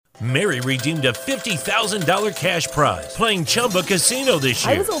Mary redeemed a $50,000 cash prize playing Chumba Casino this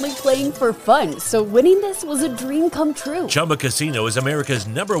year. I was only playing for fun, so winning this was a dream come true. Chumba Casino is America's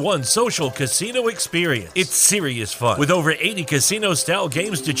 #1 social casino experience. It's serious fun. With over 80 casino-style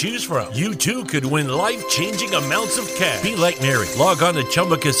games to choose from, you too could win life-changing amounts of cash. Be like Mary. Log on to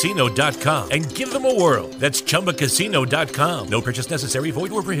ChumbaCasino.com and give them a whirl. That's ChumbaCasino.com. No purchase necessary.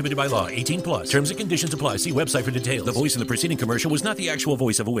 Void where prohibited by law. 18 plus. Terms and conditions apply. See website for details. The voice in the preceding commercial was not the actual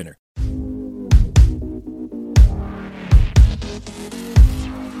voice of a winner. The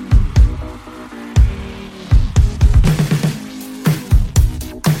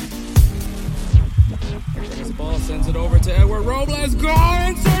ball sends it over to Edward Robles. Goal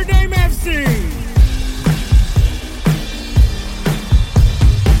and Surname FC.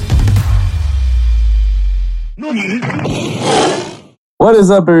 What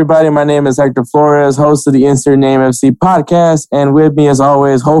is up, everybody? My name is Hector Flores, host of the Insert Name FC podcast, and with me, as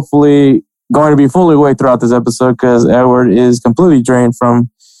always, hopefully going to be fully awake throughout this episode because Edward is completely drained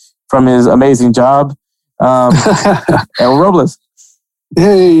from his amazing job. Edward Robles.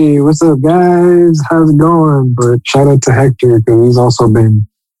 Hey, what's up, guys? How's it going? But shout out to Hector because he's also been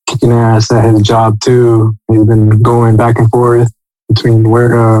kicking ass at his job too. He's been going back and forth between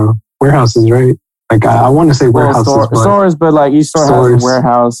warehouses, right? Like I want to say warehouses, stores, but like each store has a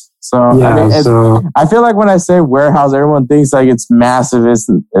warehouse. So yeah, I mean, I feel like when I say warehouse, everyone thinks like it's massive. It's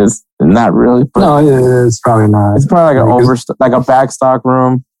not really. But no, it's probably not. It's probably like a backstock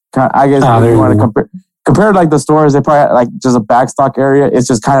room. I guess if you want to compare like the stores, they probably like just a backstock area. It's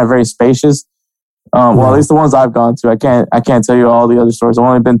just kind of very spacious. Well, at least the ones I've gone to. I can't tell you all the other stores. I've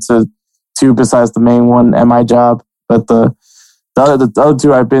only been to 2 besides the main one at my job, but the other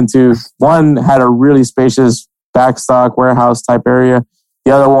 2 I've been to, one had a really spacious backstock warehouse type area.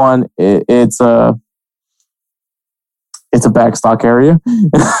 The other one, it's a backstock area.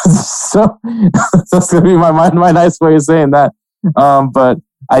 So that's going to be my nice way of saying that. But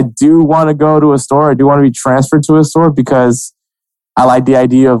I do want to go to a store. I do want to be transferred to a store because I like the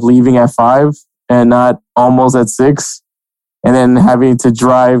idea of leaving at 5 and not almost at 6 and then having to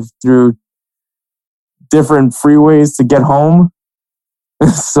drive through different freeways to get home.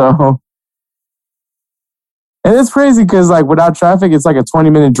 So, and it's crazy because like without traffic, it's like a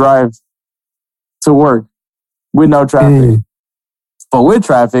 20-minute drive to work with no traffic. But with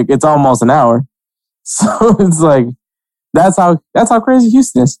traffic, it's almost an hour. So it's like, that's how crazy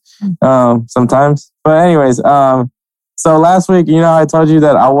Houston is sometimes. But anyways, so last week, I told you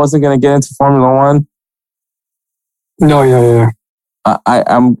that I wasn't going to get into Formula One. No, yeah.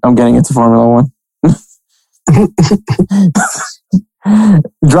 I'm getting into Formula One.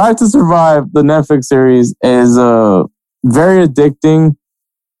 Drive to Survive, the Netflix series, is very addicting.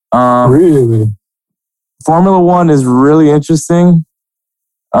 Really? Formula One is really interesting.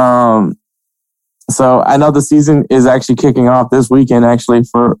 So I know the season is actually kicking off this weekend, actually,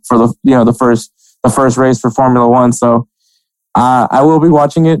 for the first race for Formula One. So I will be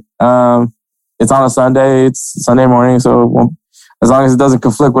watching it. It's on a Sunday. It's Sunday morning, so as long as it doesn't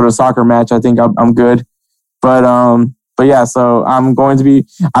conflict with a soccer match, I think I'm good. But yeah, so I'm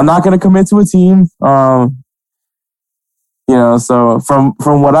not going to commit to a team. So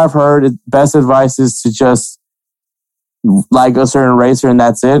from what I've heard, best advice is to just like a certain racer and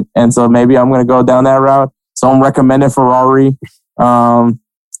that's it. And so maybe I'm going to go down that route. Someone recommended Ferrari.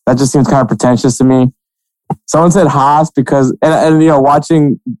 That just seems kind of pretentious to me. Someone said Haas because, and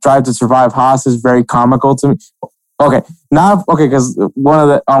watching Drive to Survive, Haas is very comical to me. Because one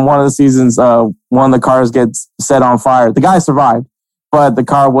of the seasons, one of the cars gets set on fire. The guy survived, but the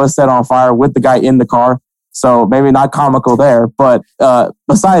car was set on fire with the guy in the car. So maybe not comical there, but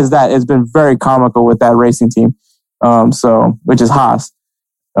besides that, it's been very comical with that racing team. Which is Haas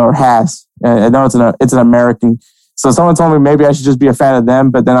or Haas. I know it's an American. So someone told me maybe I should just be a fan of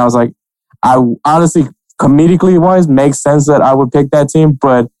them, but then I was like, I honestly, comedically wise, makes sense that I would pick that team,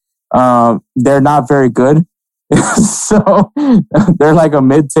 but they're not very good. So they're like a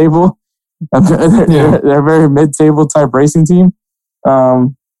mid-table. They're a very mid-table type racing team.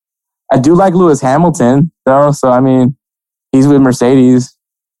 I do like Lewis Hamilton though. So I mean, he's with Mercedes.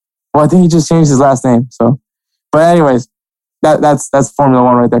 Well, I think he just changed his last name. So, but anyways, that's Formula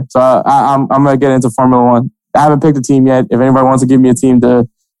One right there. So I'm gonna get into Formula One. I haven't picked a team yet. If anybody wants to give me a team to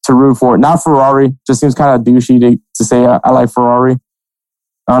root for, not Ferrari. Just seems kind of douchey to say I like Ferrari.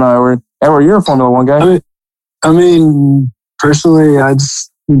 I don't know, Edward, you're a Formula One guy. I mean, personally,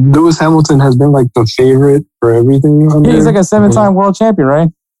 Lewis Hamilton has been like the favorite for everything. Yeah, he's like a 7-time world champion, right?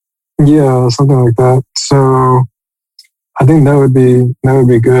 Yeah, something like that. So I think that would be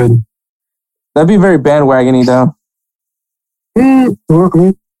good. That'd be very bandwagony, though.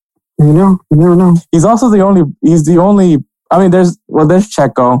 You never know. He's the only. I mean, there's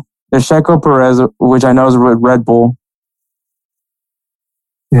Checo. There's Checo Perez, which I know is with Red Bull.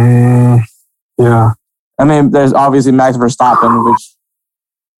 Yeah. I mean, there's obviously Max Verstappen, which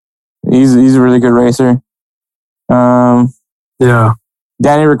he's a really good racer. Yeah.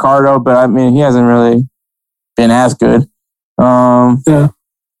 Danny Ricciardo, but I mean, he hasn't really been as good. Yeah.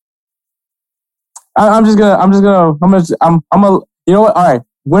 I'm gonna, you know what? All right.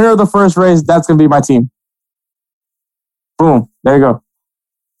 Winner of the first race, that's going to be my team. Boom. There you go.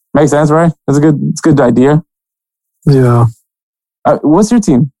 Makes sense, right? It's a good idea. Yeah. What's your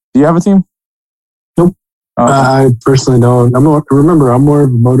team? Do you have a team? Nope. I personally don't. I'm more of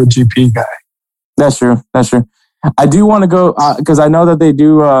a MotoGP guy. That's true. I do want to go because I know that they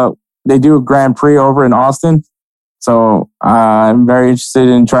do a Grand Prix over in Austin. So I'm very interested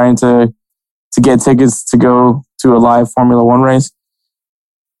in trying to get tickets to go to a live Formula One race.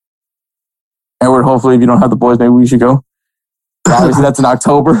 Edward, hopefully, if you don't have the boys, maybe we should go. Obviously, that's in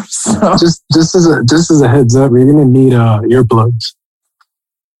October. So. Just as a heads up, you're gonna need earplugs.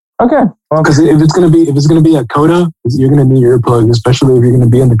 Okay. Because if it's gonna be at COTA, you're gonna need earplugs, especially if you're gonna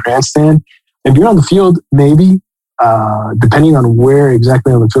be in the grandstand. If you're on the field, maybe depending on where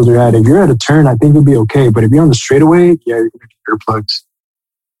exactly on the field you're at. If you're at a turn, I think you'll be okay. But if you're on the straightaway, yeah, you're gonna need earplugs.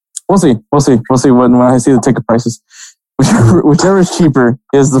 We'll see when I see the ticket prices. Whichever is cheaper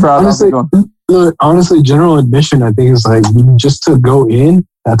is the route I'll be going. Look, honestly, general admission, I think, is like just to go in,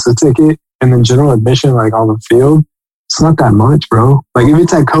 that's a ticket. And then general admission, like on the field, it's not that much, bro. Like if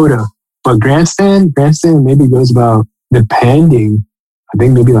it's at COTA, but grandstand maybe goes about, depending, I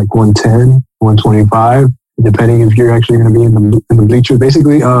think maybe like 110, 125, depending if you're actually going to be in the bleachers.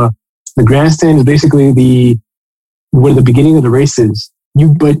 Basically, the grandstand is basically where the beginning of the race is.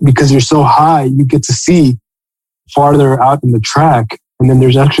 But because you're so high, you get to see farther out in the track. And then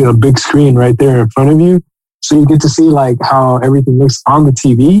there's actually a big screen right there in front of you. So you get to see like how everything looks on the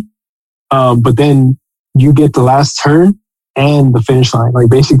TV. But then you get the last turn and the finish line. Like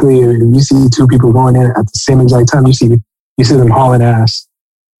basically, if you see two people going in at the same exact time, you see them hauling ass.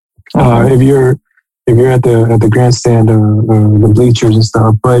 If you're at the grandstand, the bleachers and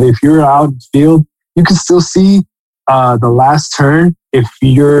stuff. But if you're out in the field, you can still see the last turn if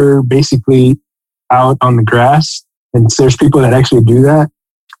you're basically out on the grass. And there's people that actually do that,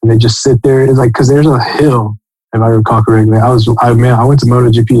 and they just sit there. It's like, because there's a hill, if I recall correctly. I went to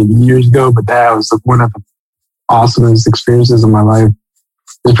MotoGP years ago, but that was one of the awesomest experiences of my life. It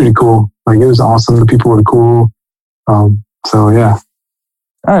was pretty cool. Like, it was awesome. The people were cool. So yeah.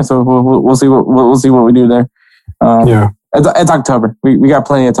 All right, so we'll see what we do there. Yeah, it's October. We got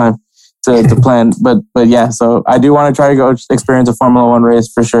plenty of time to plan, but yeah. So I do want to try to go experience a Formula One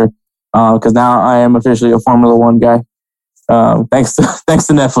race for sure. Because now I am officially a Formula One guy, thanks to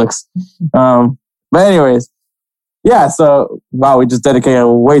Netflix. But anyways, yeah. So wow, we just dedicated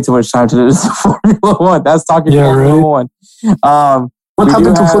way too much time to this Formula One. That's talking Formula One. What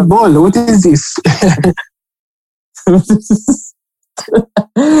happened to football? What is this?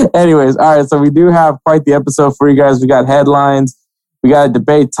 Anyways, all right. So we do have quite the episode for you guys. We got headlines. We got a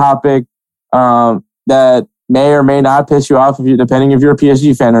debate topic that may or may not piss you off depending if you're a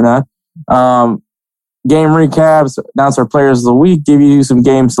PSG fan or not. Game recaps, announce our players of the week, give you some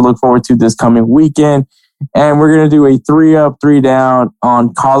games to look forward to this coming weekend, and we're gonna do a 3-up, 3-down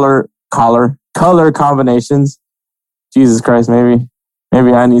on color combinations. Jesus Christ, maybe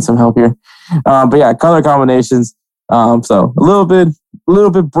I need some help here. But yeah, color combinations. So a little bit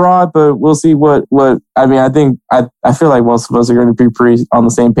broad, but we'll see what I mean. I feel like most of us are going to be pretty on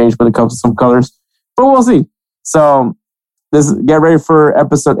the same page when it comes to some colors, but we'll see. So get ready for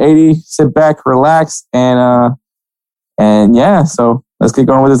episode 80. Sit back, relax, and yeah. So let's get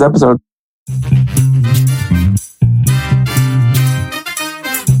going with this episode.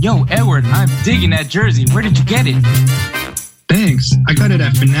 Yo, Edward, I'm digging that jersey. Where did you get it? Thanks. I got it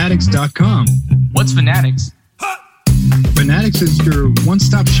at Fanatics.com. What's Fanatics? Fanatics is your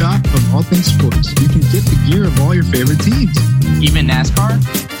one-stop shop of all things sports. You can get the gear of all your favorite teams. Even NASCAR?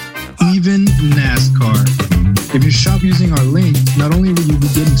 Even NASCAR. If you shop using our link, not only will you be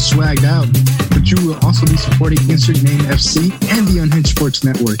getting swagged out, but you will also be supporting Insert Name FC and the Unhinged Sports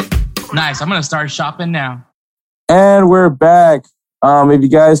Network. Nice. I'm going to start shopping now. And we're back. If you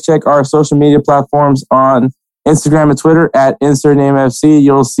guys check our social media platforms on Instagram and Twitter at Insert Name FC,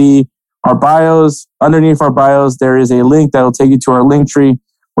 you'll see our bios. Underneath our bios, there is a link that will take you to our link tree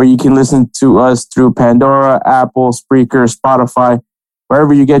where you can listen to us through Pandora, Apple, Spreaker, Spotify,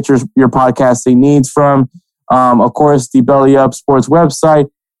 wherever you get your podcasting needs from. Of course, the Belly Up Sports website,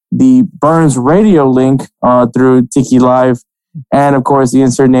 the Burns Radio link through Tiki Live, and of course the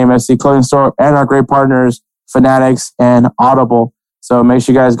Insert Name FC clothing store, and our great partners, Fanatics and Audible. So make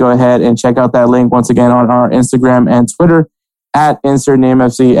sure you guys go ahead and check out that link once again on our Instagram and Twitter at Insert Name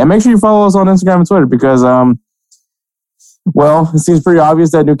FC. And make sure you follow us on Instagram and Twitter because, well, it seems pretty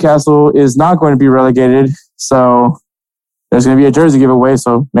obvious that Newcastle is not going to be relegated. So there's going to be a jersey giveaway.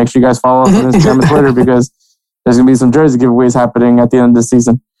 So make sure you guys follow us on Instagram and Twitter because there's going to be some jersey giveaways happening at the end of the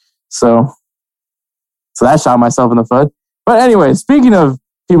season. So that shot myself in the foot. But anyway, speaking of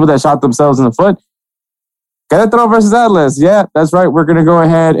people that shot themselves in the foot, Querétaro versus Atlas. Yeah, that's right. We're going to go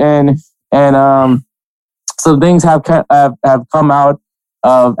ahead and some things have come out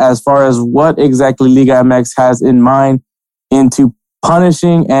of as far as what exactly Liga MX has in mind into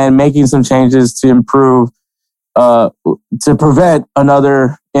punishing and making some changes to improve, to prevent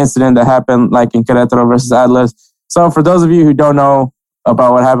another incident that happened like in Querétaro versus Atlas. So for those of you who don't know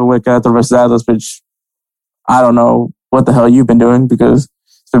about what happened with Querétaro versus Atlas, which I don't know what the hell you've been doing because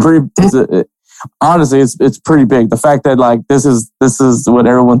it's been pretty... honestly, it's pretty big. The fact that like this is what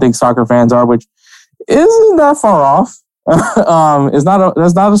everyone thinks soccer fans are, which isn't that far off. That's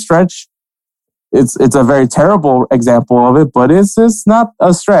not a stretch. It's a very terrible example of it, but it's not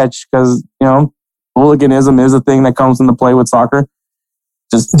a stretch because hooliganism is a thing that comes into play with soccer.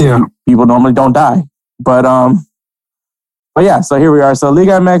 Just people normally don't die, but yeah. So here we are. So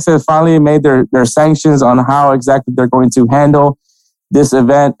Liga MX has finally made their sanctions on how exactly they're going to handle this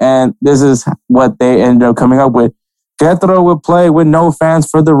event, and this is what they ended up coming up with. Querétaro will play with no fans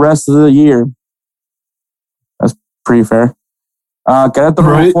for the rest of the year. That's pretty fair.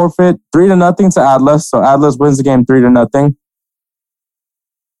 Querétaro will forfeit 3-0 to Atlas, so Atlas wins the game 3-0.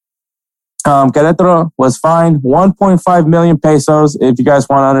 Querétaro was fined 1.5 million pesos. If you guys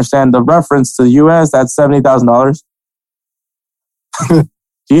want to understand the reference to the US, that's $70,000.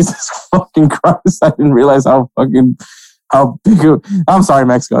 Jesus fucking Christ! I didn't realize how big. I'm sorry,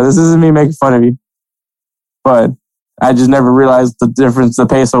 Mexico. This isn't me making fun of you, but I just never realized the difference the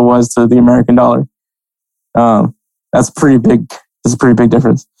peso was to the American dollar. That's pretty big. That's a pretty big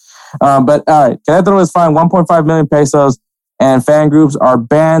difference. But all right, Querétaro is fined 1.5 million pesos, and fan groups are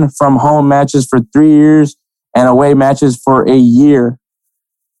banned from home matches for 3 years and away matches for a year.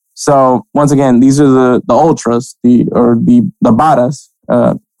 So once again, these are the ultras, the barras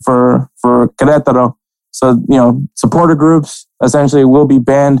for Querétaro. So, supporter groups essentially will be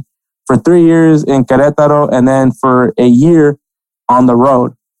banned for 3 years in Querétaro and then for a year on the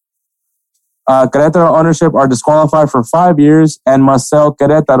road. Querétaro ownership are disqualified for 5 years and must sell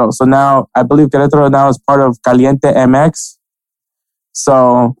Querétaro. So now, I believe Querétaro now is part of Caliente MX.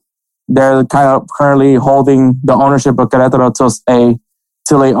 So they're kind of currently holding the ownership of Querétaro till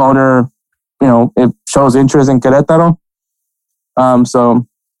a owner, it shows interest in Querétaro.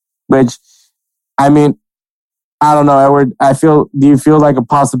 Which, I mean, I don't know, Edward. Do you feel like a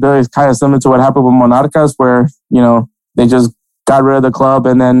possibility is kind of similar to what happened with Monarcas, where, they just got rid of the club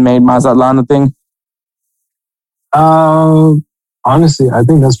and then made Mazatlan a thing? Honestly, I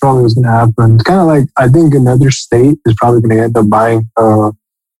think that's probably what's going to happen. It's kind of like, I think another state is probably going to end up buying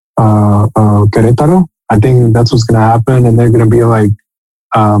Querétaro. I think that's what's going to happen. And they're going to be like,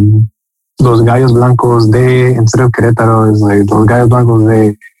 Los Gallos Blancos de, instead of Querétaro, is like Los Gallos Blancos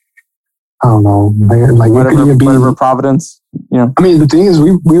de, I don't know, like whatever Providence, I mean, the thing is,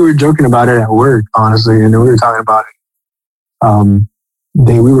 we were joking about it at work, honestly, and we were talking about it.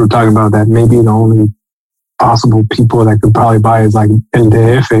 We were talking about that maybe the only possible people that could probably buy is like El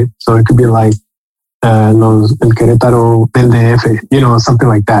DF, so it could be like El Querétaro del DF, something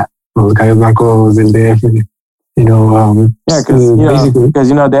like that. Los Gallos Blancos del DF,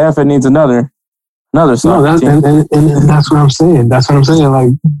 because DF needs another song. No, and that's what I'm saying. Like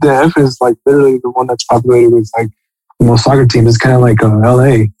the F is like literally the one that's populated with like the most soccer team. It's kind of like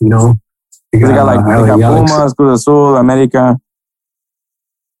LA, They got Pumas, Cruz Azul, America.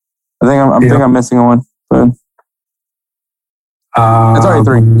 I think I'm missing one, but it's already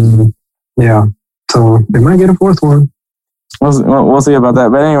 3. Yeah, so they might get a 4th one. We'll see about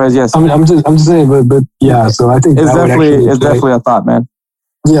that. But anyways, yes. I'm just saying, but yeah. So I think it's definitely a thought, man.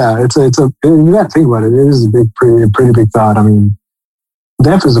 Yeah, it's a. You got to think about it. It is a pretty big thought. I mean,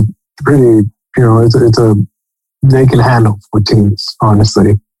 DEF is a pretty, it's a they can handle for teams,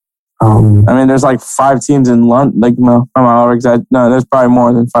 honestly. I mean, there's like 5 teams in London. Like, no, there's probably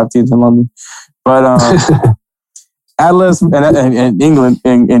more than 5 teams in London. But Atlas and England,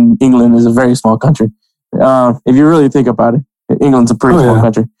 in England is a very small country. If you really think about it, England's a pretty small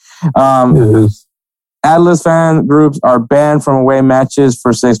country. It is. Atlas fan groups are banned from away matches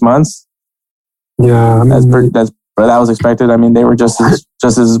for 6 months. Yeah, that was expected. I mean, they were just as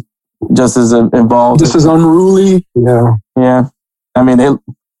just as involved. Just as unruly. Yeah. Yeah. I mean, they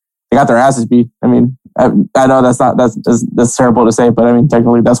got their asses beat. I mean, I know that's terrible to say, but I mean,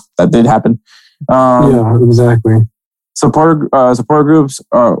 technically that did happen. Yeah, exactly. Supporter groups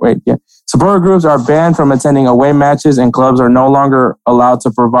are banned from attending away matches, and clubs are no longer allowed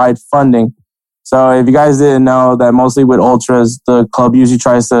to provide funding. So if you guys didn't know that, mostly with ultras, the club usually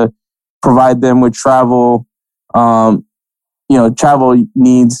tries to provide them with travel, travel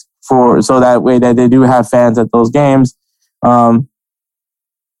needs so that way that they do have fans at those games. So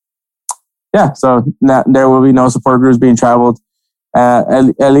there will be no supporter groups being traveled,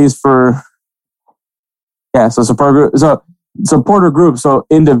 at least for. Yeah, so supporter groups. So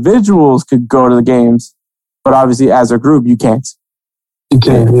individuals could go to the games, but obviously as a group you can't. You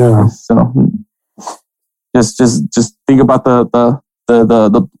can't, yeah. So just think about the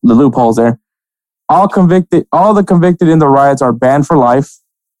loopholes there. All the convicted in the riots are banned for life,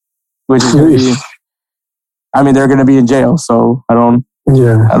 which is going to be. I mean, they're going to be in jail. So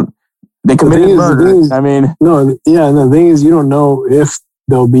they committed murder. The thing is, you don't know if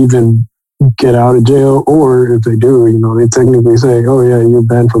they'll even get out of jail, or if they do, they technically say, oh yeah, you're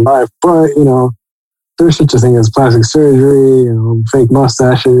banned for life. But, there's such a thing as plastic surgery, fake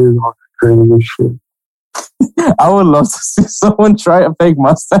mustaches, all that crazy shit. I would love to see someone try a fake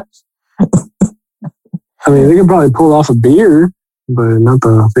mustache. I mean, they can probably pull off a beard, but not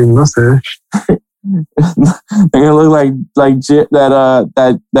the fake mustache. They're gonna look like that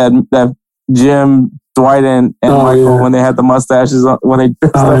Jim, Dwight, and Michael when they had the mustaches on, when they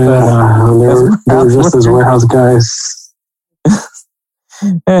dressed up. They were just as warehouse guys.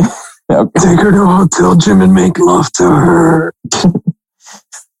 Okay. Take her to a hotel, Jim, and make love to her.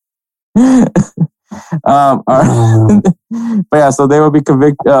 All right. But yeah, so they will be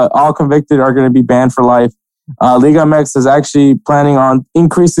convicted. All convicted are going to be banned for life. Liga MX is actually planning on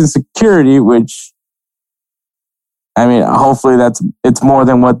increasing security, which, I mean, hopefully it's more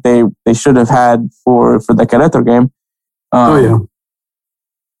than what they should have had for the Querétaro game.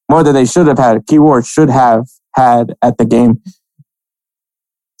 More than they should have had. Keyword should have had at the game.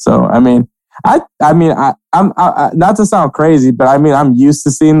 So I mean, I'm not to sound crazy, but I mean, I'm used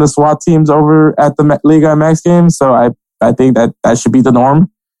to seeing the SWAT teams over at the Liga MX games, so I think that should be the norm.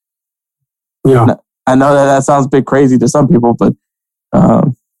 Yeah, I know that sounds a bit crazy to some people, but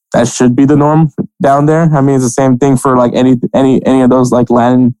that should be the norm down there. I mean, it's the same thing for like any of those like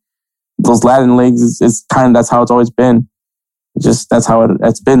Latin leagues. It's kind of, that's how it's always been. That's how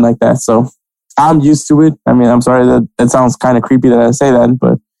it's been like that. So I'm used to it. I mean, I'm sorry that it sounds kind of creepy that I say that,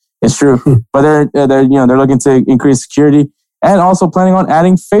 but it's true. But they're looking to increase security and also planning on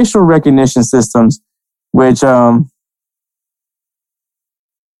adding facial recognition systems, which I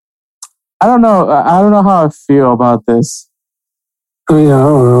don't know. I don't know how I feel about this. I mean, I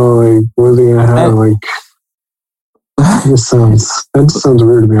don't know. Like, what are they gonna have? That just sounds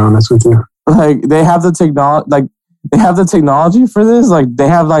weird, to be honest with you. Like, they have the technology. Like, they have the technology for this. Like, they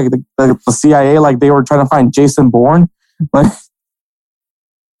have like the CIA. Like, they were trying to find Jason Bourne. Like,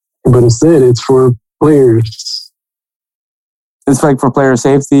 but instead, it's for players. It's like for player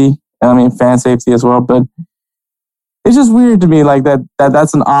safety. I mean, fan safety as well. But it's just weird to me, like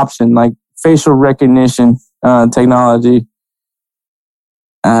that's an option, like facial recognition technology.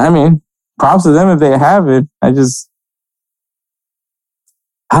 I mean, props to them if they have it. I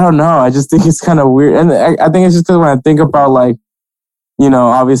don't know. I just think it's kind of weird. And I think it's just because when I think about, like,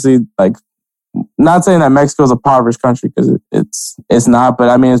 obviously, like, not saying that Mexico is a impoverished country, because it's not, but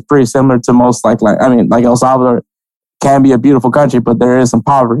I mean, it's pretty similar to most, like El Salvador can be a beautiful country, but there is some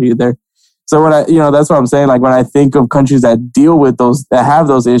poverty there. So when that's what I'm saying. Like, when I think of countries that deal with those, that have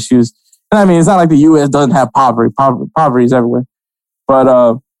those issues, and I mean, it's not like the U.S. doesn't have poverty. Poverty is everywhere.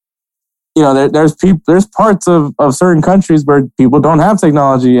 But, there's parts of certain countries where people don't have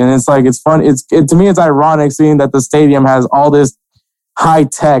technology. And it's like, it's fun. To me, it's ironic seeing that the stadium has all this high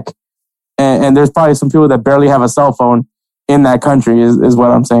tech, and there's probably some people that barely have a cell phone in that country is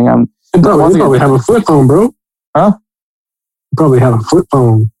what I'm saying. You probably have a flip phone, bro. Huh? You probably have a flip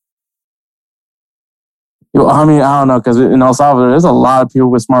phone. I mean, I don't know, because in El Salvador, there's a lot of people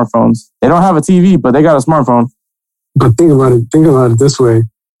with smartphones. They don't have a TV, but they got a smartphone. But think about it this way.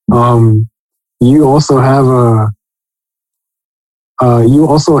 You also have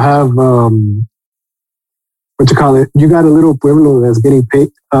what you call it? You got a little pueblo that's getting paid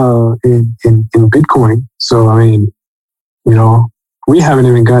in Bitcoin. So I mean, we haven't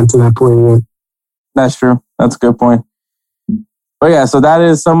even gotten to that point yet. That's true. That's a good point. But yeah, so that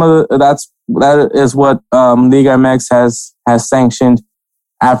is that is what Liga MX has sanctioned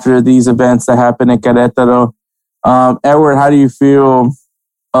after these events that happened in Querétaro. Edward, how do you feel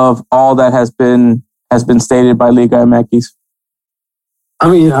of all that has been stated by Liga MX. I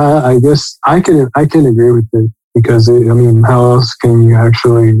mean, I guess I can agree with it because how else can you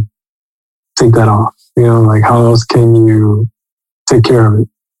actually take that off? You know, like how else can you take care of it?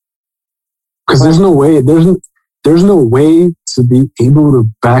 Because there's no way to be able to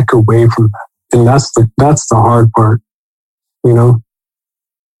back away from that, and that's the hard part. You know.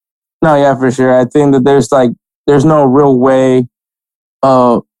 No, yeah, for sure. I think that there's no real way.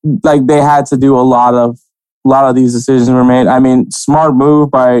 Like they had to do a lot of these decisions were made. I mean, smart move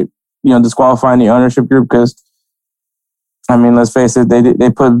by disqualifying the ownership group because, I mean, let's face it, they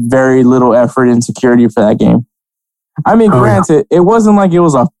put very little effort in security for that game. I mean, granted, it wasn't like it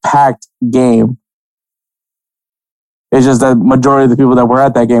was a packed game. It's just that majority of the people that were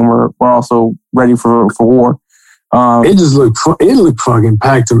at that game were also ready for war. It looked fucking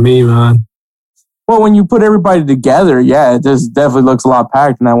packed to me, man. Well, when you put everybody together, yeah, it just definitely looks a lot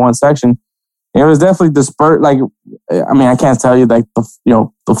packed in that one section. It was definitely dispersed. Like, I mean, I can't tell you like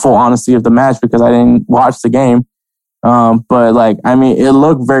the full honesty of the match because I didn't watch the game. But like, I mean, it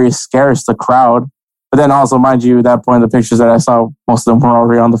looked very scarce, the crowd. But then also, mind you, at that point, the pictures that I saw, most of them were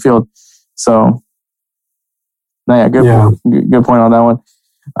already on the field. So, no, yeah, good point on that one.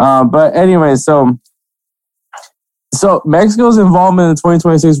 But anyway, so Mexico's involvement in the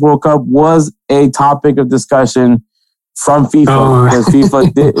 2026 World Cup was a topic of discussion from FIFA because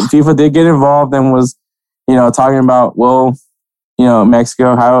FIFA did get involved and was, talking about, well,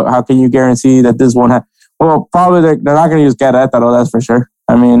 Mexico, how can you guarantee that this won't happen? Well, probably they're not going to use Querétaro, that's for sure.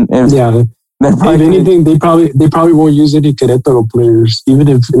 I mean, if anything, they probably won't use any Querétaro players, even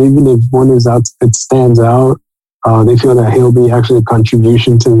if one is out, it stands out. They feel that he'll be actually a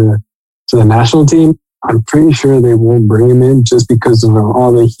contribution to the national team. I'm pretty sure they won't bring him in just because of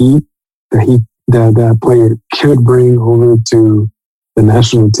all the heat that player could bring over to the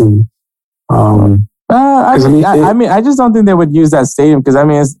national team. I just don't think they would use that stadium because I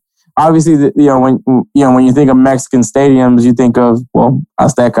mean, it's obviously when you think of Mexican stadiums, you think of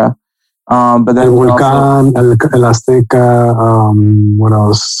Azteca. But then El Volcán, El Azteca. What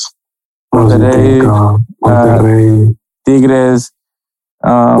else? Monterrey, Tigres.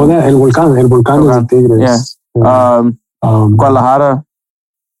 El Volcán is Tigres. Yeah. Guadalajara,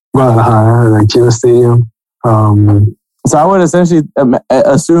 like Chivas Stadium. So I would essentially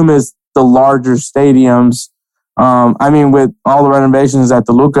assume it's the larger stadiums. I mean, with all the renovations that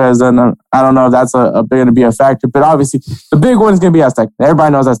Toluca has done, I don't know if that's going to be a factor. But obviously, the big one is going to be Azteca.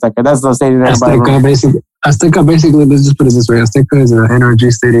 Everybody knows Azteca. That's the stadium. Azteca basically, let's just put it this way: Azteca is an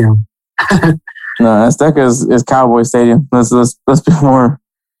NRG stadium. No, Azteca is Cowboy Stadium. Let's be more.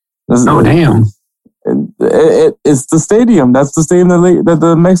 Damn! It's the stadium. That's the stadium that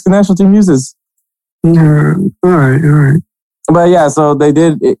the Mexican national team uses. All right. But yeah, so they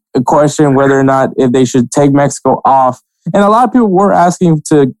did question whether or not if they should take Mexico off, and a lot of people were asking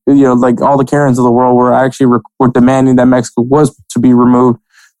to, like all the Karens of the world were demanding that Mexico was to be removed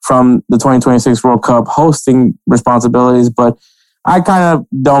from the 2026 World Cup hosting responsibilities. But I kind of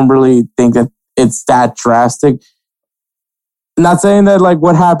don't really think that it's that drastic. Not saying that like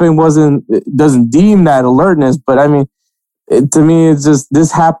what happened doesn't deem that alertness, but I mean, to me, it's just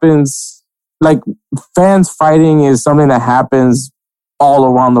this happens. Like fans fighting is something that happens all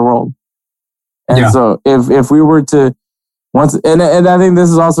around the world, and so if we were to and I think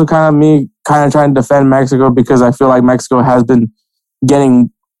this is also kind of me trying to defend Mexico because I feel like Mexico has been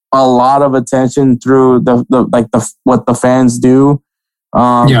getting a lot of attention through what the fans do.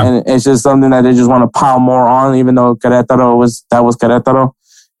 And it's just something that they just want to pile more on, even though Querétaro was Querétaro.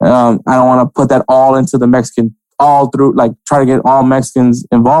 I don't want to put that all into the Mexican, all through, like try to get all Mexicans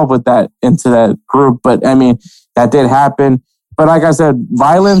involved with that into that group. But I mean, that did happen. But like I said,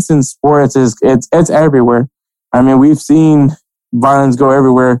 violence in sports it's everywhere. I mean, we've seen violence go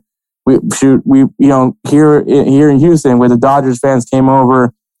everywhere. Here in Houston, where the Dodgers fans came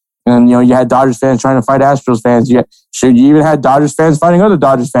over. And, you had Dodgers fans trying to fight Astros fans. You even had Dodgers fans fighting other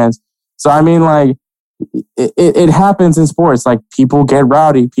Dodgers fans. So, I mean, like, it happens in sports. Like, people get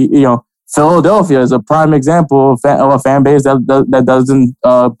rowdy. Philadelphia is a prime example of a fan base that doesn't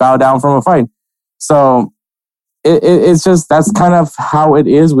bow down from a fight. So, it's just, that's kind of how it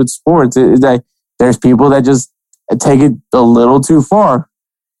is with sports. It's like, there's people that just take it a little too far.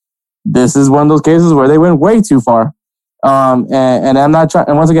 This is one of those cases where they went way too far. And I'm not trying,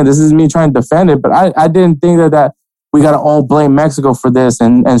 and once again, this is me trying to defend it, but I didn't think that we got to all blame Mexico for this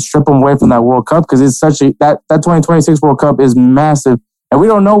and strip them away from that World Cup because it's such that 2026 World Cup is massive. And we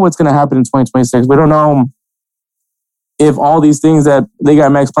don't know what's going to happen in 2026. We don't know if all these things that Liga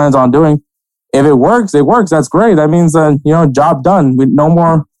MX plans on doing, if it works, it works. That's great. That means job done. No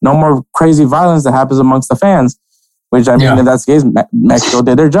more crazy violence that happens amongst the fans. Which I mean, if that's the case, Mexico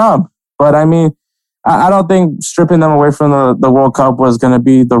did their job. But I mean, I don't think stripping them away from the World Cup was going to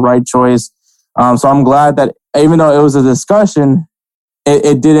be the right choice. So I'm glad that even though it was a discussion,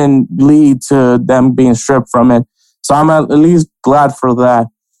 it didn't lead to them being stripped from it. So I'm at least glad for that.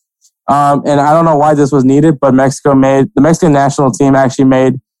 And I don't know why this was needed, but the Mexican national team actually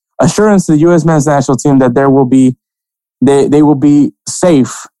made assurance to the U.S. men's national team that they will be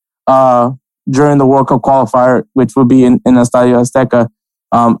safe during the World Cup qualifier, which will be in Estadio Azteca,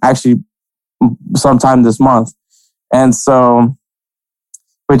 actually sometime this month. And so,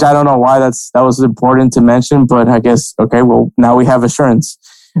 which I don't know why that was important to mention, but I guess, okay, well, now we have assurance.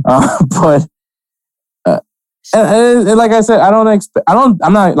 But like I said,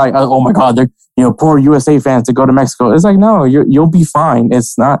 I'm not like, oh my God, they're, poor USA fans to go to Mexico. It's like, no, you'll be fine.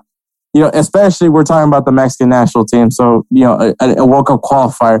 It's not, especially we're talking about the Mexican national team. So, a World Cup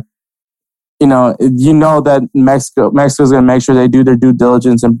qualifier, that Mexico's going to make sure they do their due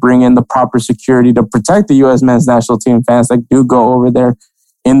diligence and bring in the proper security to protect the U.S. men's national team fans that do go over there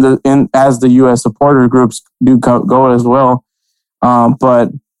as the U.S. supporter groups do go as well. But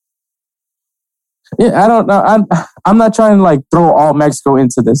yeah, I don't know. I'm not trying to like throw all Mexico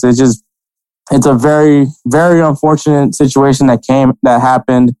into this. It's a very, very unfortunate situation that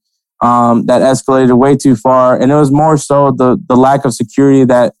happened, that escalated way too far. And it was more so the lack of security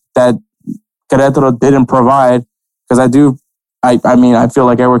that Querétaro didn't provide. Because I feel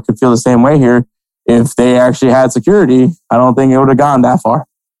like everyone could feel the same way here. If they actually had security, I don't think it would have gone that far.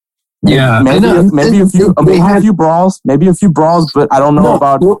 Yeah, maybe a few brawls, but I don't know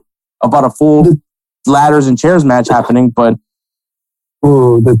about a full ladders and chairs match happening. But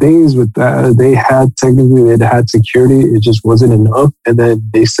the thing is with that, they had security, it just wasn't enough. And then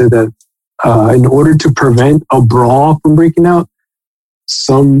they said that in order to prevent a brawl from breaking out,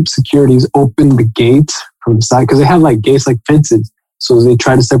 some securities opened the gates from the side because they have like gates like fences. So they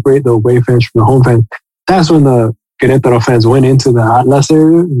try to separate the away fans from the home fans. That's when the Querétaro fans went into the Atlas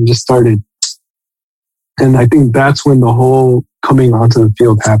area and just started. And I think that's when the whole coming onto the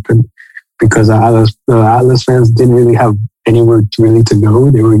field happened, because the Atlas fans didn't really have anywhere really to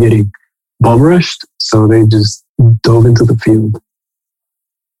go. They were getting bum rushed, so they just dove into the field.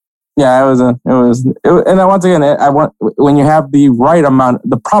 Yeah, and once again, when you have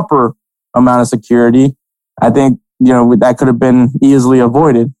the proper amount of security, I think that could have been easily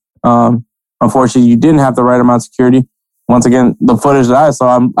avoided. Unfortunately, you didn't have the right amount of security. Once again, the footage that I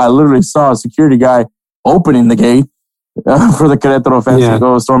saw, I literally saw a security guy opening the gate for the Querétaro fans to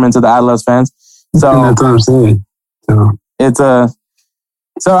go storm into the Atlas fans. So and that's what I'm saying.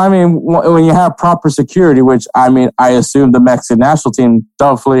 So I mean, when you have proper security, which I assume the Mexican national team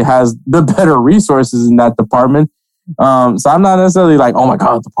definitely has the better resources in that department. So I'm not necessarily like, oh my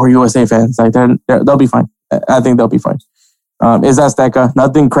God, the poor USA fans. Like they'll be fine. I think they'll be fine. Is Azteca.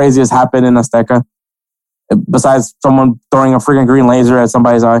 Nothing crazy has happened in Azteca besides someone throwing a freaking green laser at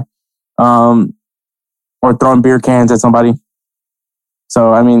somebody's eye, or throwing beer cans at somebody.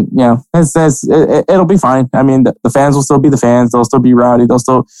 So, I mean, it'll be fine. I mean, the fans will still be the fans. They'll still be rowdy. They'll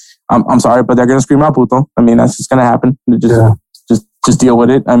still, I'm sorry, but they're going to scream out puto. I mean, that's just going to happen. Just deal with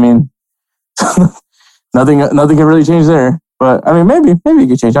it. I mean, nothing can really change there. But, I mean, maybe it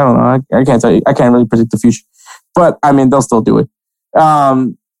could change. I don't know. I can't tell you. I can't really predict the future. But, I mean, they'll still do it. I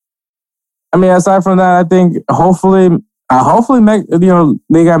mean, aside from that, I think hopefully, Liga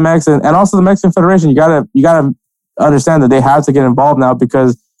MX and also the Mexican Federation, you gotta understand that they have to get involved now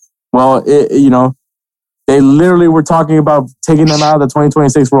because, they literally were talking about taking them out of the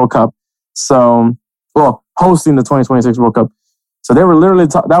 2026 World Cup. So, hosting the 2026 World Cup. So they were literally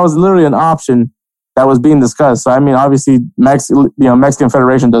that was literally an option that was being discussed. So I mean, obviously, Mexican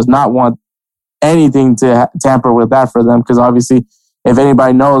Federation does not want anything to tamper with that for them because obviously, if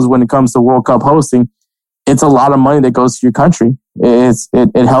anybody knows when it comes to World Cup hosting, it's a lot of money that goes to your country.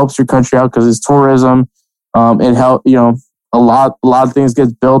 It helps your country out because it's tourism. It helps, a lot of things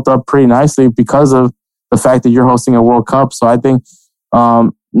get built up pretty nicely because of the fact that you're hosting a World Cup. So I think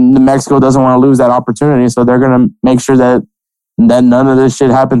Mexico doesn't want to lose that opportunity. So they're going to make sure that none of this shit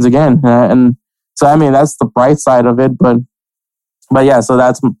happens again. And so, I mean, that's the bright side of it. But yeah, so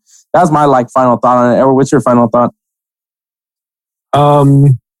that's my final thought on it. Edward, what's your final thought?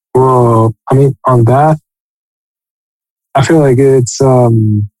 Well, I mean, on that, I feel like it's,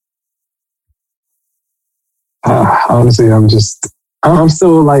 honestly, I'm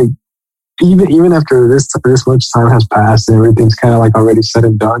still like, even after this much time has passed and everything's kind of like already said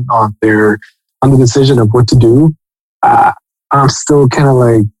and done on the decision of what to do, I'm still kind of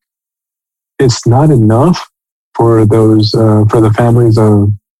like, it's not enough for those for the families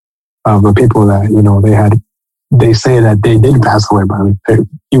of the people that they say that they did pass away, but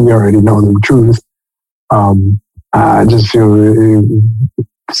you already know the truth. I just feel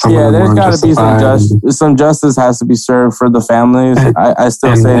there's got to be some justice has to be served for the families. I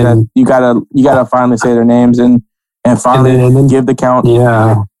still say that you gotta finally say their names and finally give the count.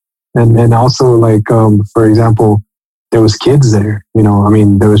 Yeah, and also like for example, there was kids there.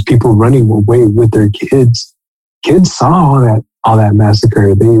 There was people running away with their kids. Kids saw all that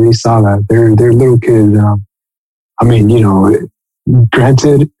massacre. They saw that. They're little kids.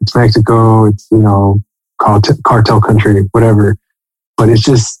 Granted, it's Mexico. It's cartel country, whatever. But it's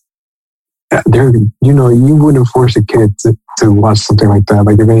just you wouldn't force a kid to watch something like that.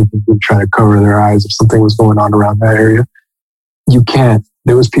 Like if anything, you'd try to cover their eyes if something was going on around that area. You can't.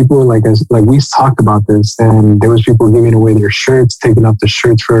 There was people like we talked about this, and there was people giving away their shirts, taking off the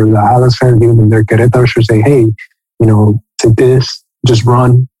shirts for the Atlas fans, giving them their Querétaro shirts, saying, "Hey, take this, just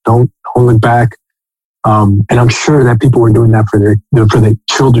run, don't look back." And I'm sure that people were doing that for the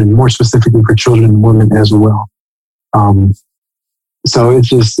children, more specifically for children and women as well. So it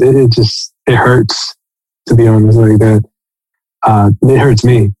hurts, to be honest, like that. It hurts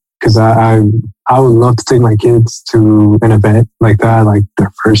me because I would love to take my kids to an event like that, like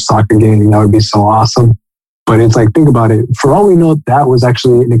their first soccer game. That would be so awesome. But it's like, think about it. For all we know, that was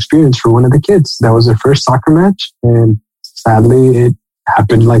actually an experience for one of the kids. That was their first soccer match. And sadly, it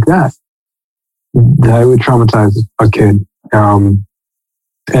happened like that. That would traumatize a kid. And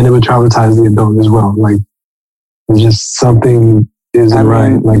it would traumatize the adult as well. Like, it's just something isn't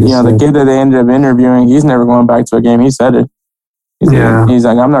right. Like the kid that they ended up interviewing, he's never going back to a game. He said it. He's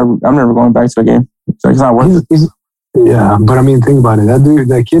like, I'm never going back to a game. It's like, it's not worth it. Yeah, but think about it.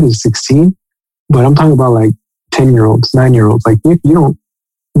 That kid is 16, but I'm talking about like 10-year-olds, 9-year-olds. Like you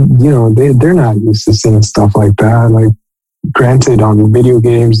don't, they're not used to seeing stuff like that. Like, granted, on video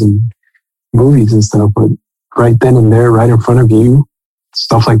games and movies and stuff, but right then and there, right in front of you,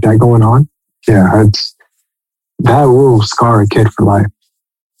 stuff like that going on. Yeah, that will scar a kid for life.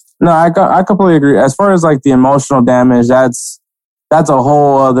 No, I completely agree. As far as like the emotional damage, that's a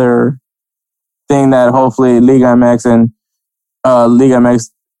whole other thing that hopefully Liga MX and Liga MX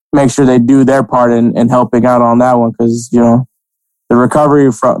make sure they do their part in helping out on that one, because the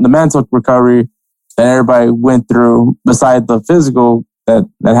recovery from the mental recovery that everybody went through, besides the physical that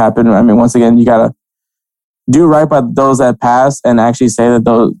happened. Once again, you gotta do right by those that passed and actually say that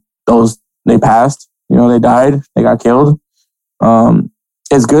those they passed. They died, they got killed.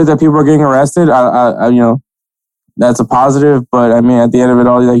 It's good that people are getting arrested. That's a positive, but at the end of it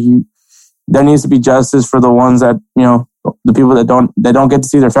all, there needs to be justice for the ones that, the people that don't get to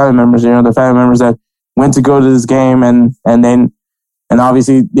see their family members, their family members that went to go to this game and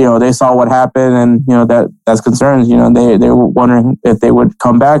obviously, they saw what happened and, that's concerns. They were wondering if they would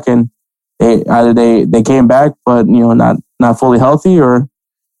come back, and they came back, but, not fully healthy, or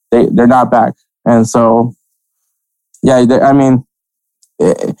they're not back. And so, yeah,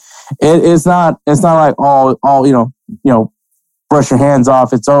 it's not like all brush your hands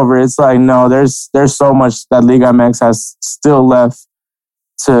off, it's over. It's like, no, there's so much that Liga MX has still left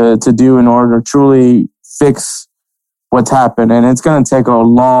to do in order to truly fix what's happened, and it's going to take a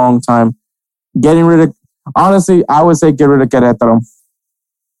long time. Honestly, I would say get rid of Querétaro.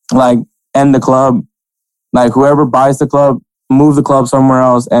 Like, end the club. Like, whoever buys the club, move the club somewhere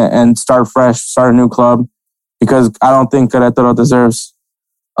else and start fresh, start a new club, because I don't think Querétaro deserves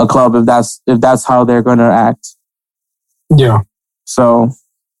a club if that's how they're going to act. Yeah. So,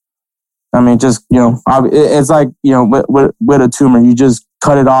 just, it's like, with a tumor, you just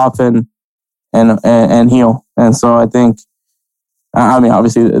cut it off and heal. And so I think,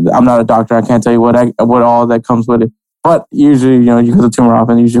 obviously I'm not a doctor. I can't tell you what all that comes with it, but usually, you cut the tumor off,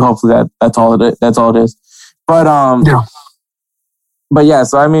 and usually hopefully that's all it is. That's all it is. But, yeah. But yeah,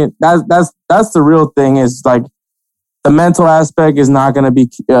 so that's the real thing, is like the mental aspect is not going to be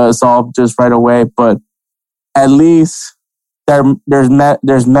solved just right away, but at least there's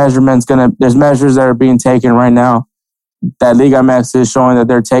measures that are being taken right now that Liga MX is showing that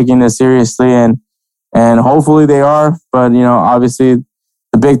they're taking this seriously, and hopefully they are. But obviously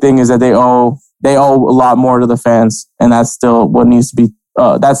the big thing is that they owe a lot more to the fans, and that's still what needs to be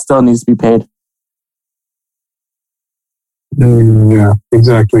needs to be paid. Yeah,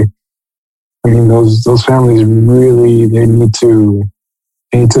 exactly. Those families really, they need to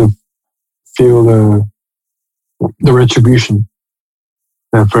feel the retribution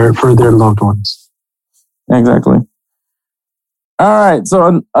for their loved ones. Exactly. All right.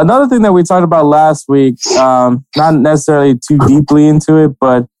 So another thing that we talked about last week, not necessarily too deeply into it,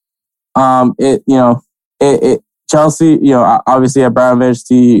 but Chelsea, obviously Abramovich,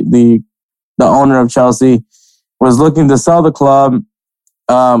 the owner of Chelsea, was looking to sell the club,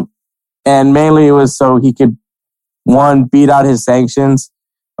 and mainly it was so he could, one, beat out his sanctions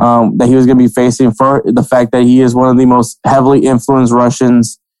that he was going to be facing for the fact that he is one of the most heavily influenced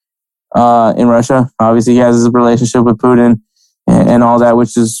Russians in Russia. Obviously, he has his relationship with Putin and all that,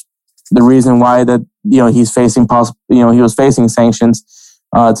 which is the reason why that he's facing he was facing sanctions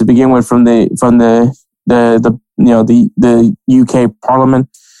to begin with from the UK Parliament.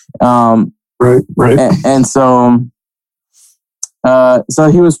 Right. And so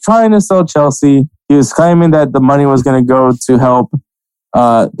he was trying to sell Chelsea. He was claiming that the money was going to go to help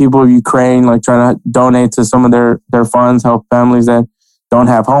people of Ukraine, like trying to donate to some of their funds, help families that don't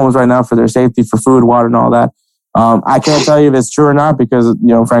have homes right now for their safety, for food, water, and all that. I can't tell you if it's true or not because,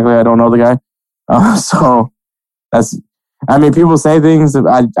 frankly, I don't know the guy. So people say things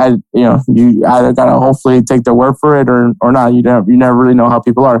that you either gotta hopefully take their word for it or not. You never really know how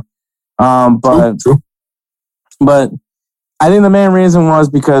people are. But I think the main reason was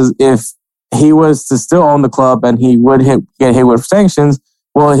because if he was to still own the club and he would get hit with sanctions,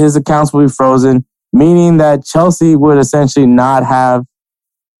 well, his accounts would be frozen, meaning that Chelsea would essentially not have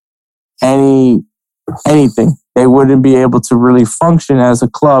anything. They wouldn't be able to really function as a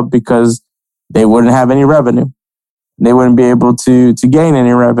club because they wouldn't have any revenue. They wouldn't be able to gain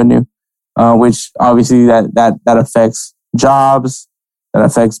any revenue, which obviously that affects jobs, that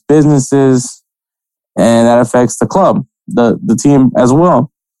affects businesses, and that affects the club, the team as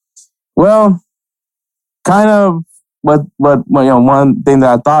well. Well, kind of what one thing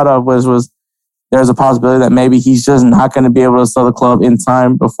that I thought of was there's a possibility that maybe he's just not going to be able to sell the club in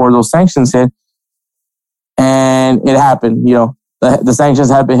time before those sanctions hit. And it happened, the sanctions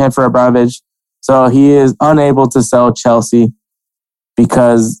have been hit for Abramovich. So he is unable to sell Chelsea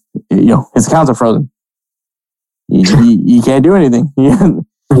because, his accounts are frozen. You can't do anything. Yeah,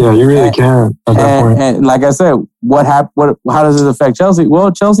 you really can't at that point. And like I said, how does it affect Chelsea?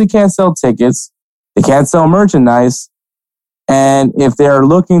 Well, Chelsea can't sell tickets. They can't sell merchandise. And if they're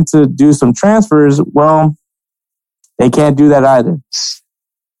looking to do some transfers, well, they can't do that either.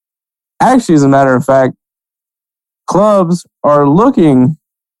 Actually, as a matter of fact, clubs are looking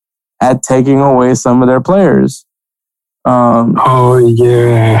at taking away some of their players. Oh,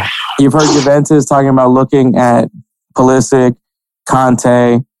 yeah. You've heard Juventus talking about looking at Pulisic,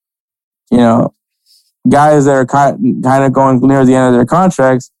 Conte, guys that are kind of going near the end of their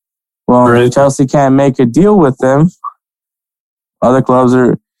contracts. Well, right. Chelsea can't make a deal with them. Other clubs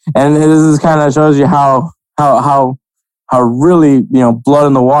are, and this is kind of shows you how really blood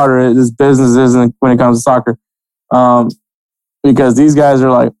in the water this business is when it comes to soccer. Because these guys are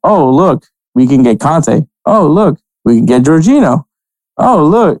like, oh look, we can get Conte. Oh look, we can get Jorginho. Oh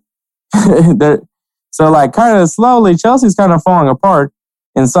look, so like kind of slowly, Chelsea's kind of falling apart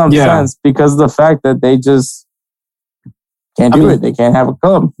in some sense because of the fact that they just can't do it. They can't have a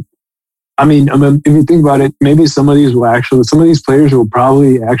club. I mean, if you think about it, maybe some of these players will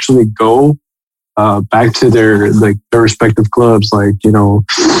probably actually go back to their respective clubs, like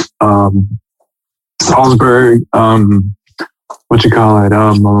Salzburg,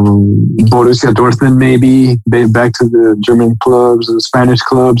 Borussia Dortmund, maybe back to the German clubs, the Spanish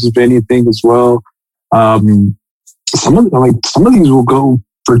clubs, if anything, as well. Some of these will go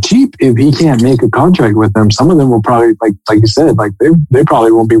for cheap if he can't make a contract with them. Some of them will probably, like you said, like they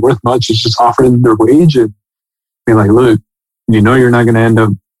probably won't be worth much. It's just offering their wage and be like, look, you're not going to end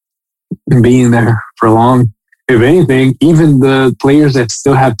up being there for long. If anything, even the players that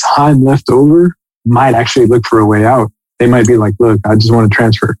still have time left over might actually look for a way out. They might be like, look, I just want to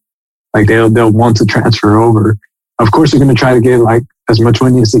transfer. Like they'll want to transfer over. Of course, they're going to try to get like as much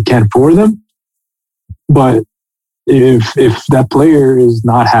money as they can for them. But if that player is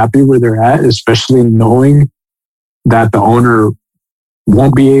not happy where they're at, especially knowing that the owner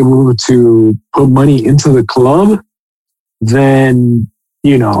won't be able to put money into the club, then,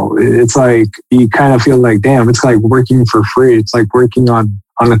 it's like you kind of feel like, damn, it's like working for free. It's like working on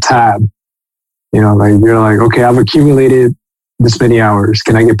a tab. Like you're like, okay, I've accumulated this many hours.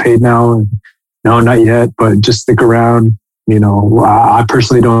 Can I get paid now? And, no, not yet, but just stick around. I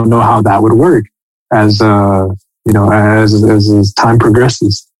personally don't know how that would work as time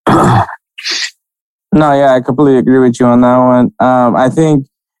progresses. No, yeah, I completely agree with you on that one. I think,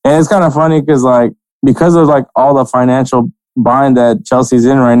 and it's kind of funny because of all the financial bind that Chelsea's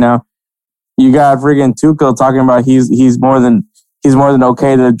in right now, you got freaking Tuchel talking about he's more than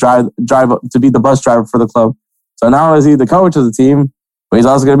okay to drive to be the bus driver for the club. So not only is he the coach of the team, but he's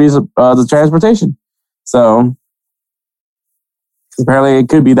also going to be the transportation. So Apparently, it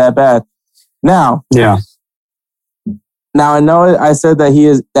could be that bad. Now, I know I said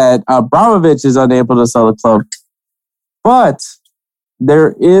that Abramovich is unable to sell the club, but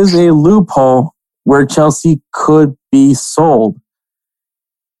there is a loophole where Chelsea could be sold.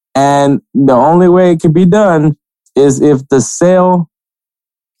 And the only way it can be done is if the sale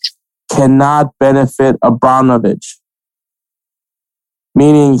cannot benefit Abramovich,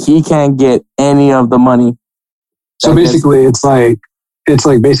 meaning he can't get any of the money. So basically, it's like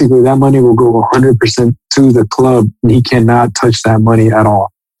basically that money will go 100% to the club, and he cannot touch that money at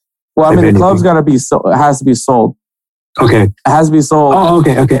all. Well, I mean, the club's has to be sold. Okay. It has to be sold. Oh,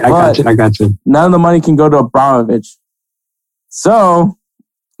 okay. I got you. None of the money can go to Abramovich. So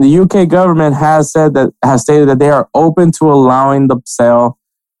the UK government has stated that they are open to allowing the sale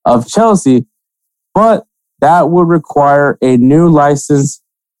of Chelsea, but that would require a new license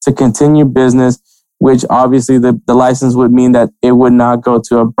to continue business, which obviously the license would mean that it would not go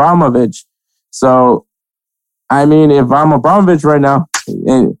to Abramovich. So, I mean, if I'm Abramovich right now,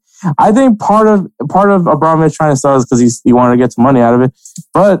 I think part of Abramovich trying to sell is because he wanted to get some money out of it.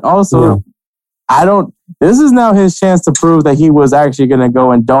 But also, this is now his chance to prove that he was actually going to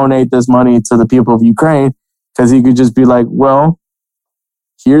go and donate this money to the people of Ukraine, because he could just be like, well,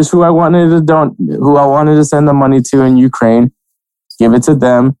 here's who I wanted to send the money to in Ukraine. Give it to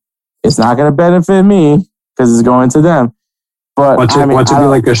them. It's not going to benefit me because it's going to them. But watch it be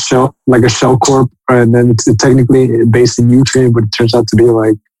like a shell corp, and then it's technically based in Ukraine, but it turns out to be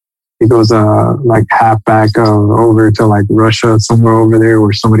like it goes like half back over to like Russia, somewhere over there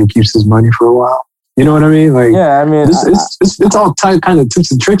where somebody keeps his money for a while. You know what I mean? Like, yeah, I mean, it's all kind of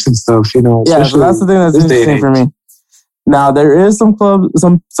tips and tricks and stuff. You know, yeah. So that's the thing that's interesting for me. Now there is some clubs,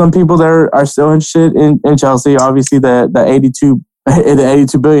 some people that are still interested in Chelsea. Obviously, the 82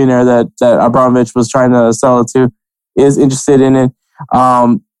 billionaire that Abramovich was trying to sell it to is interested in it.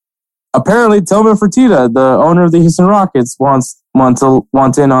 Apparently, Tillman Fertitta, the owner of the Houston Rockets, wants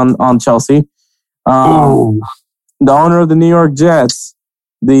in on Chelsea. The owner of the New York Jets,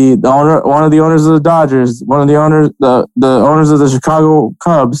 one of the owners of the Dodgers, one of the owners of the Chicago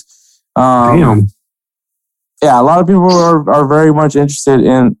Cubs. Damn. Yeah, a lot of people are very much interested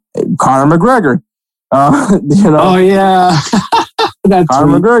in Conor McGregor. Oh yeah.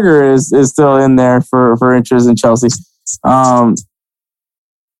 Conor McGregor is still in there for interest in Chelsea.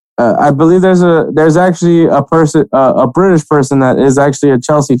 I believe there's actually a British person that is actually a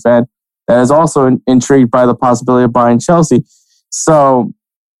Chelsea fan that is also intrigued by the possibility of buying Chelsea. So,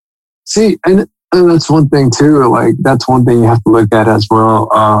 see, and that's one thing too. Like that's one thing you have to look at as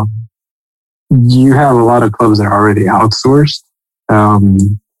well. You have a lot of clubs that are already outsourced.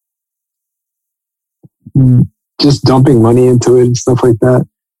 Just dumping money into it and stuff like that.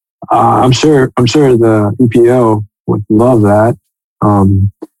 I'm sure the EPL would love that.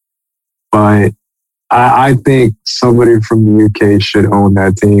 But I think somebody from the UK should own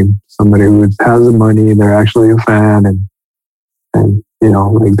that team. Somebody who has the money, they're actually a fan, and you know,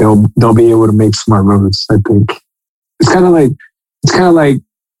 like they'll be able to make smart moves. I think it's kind of like.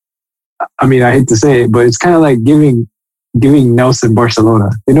 I mean, I hate to say it, but it's kind of like giving Nelson Barcelona.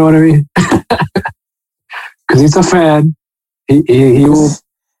 You know what I mean? Because he's a fan. He will.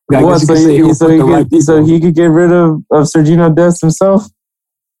 So he could get rid of Sergiño Dest himself.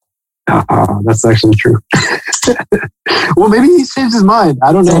 That's actually true. Well, maybe he's changed his mind.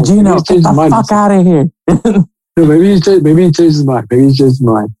 I don't know. Sergiño, get the fuck out of here. No, maybe he changed his mind.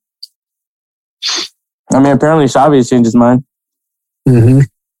 I mean, apparently Xavi has changed his mind. Mm-hmm.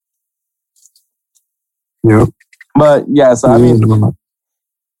 Yep. But yeah, so I mean,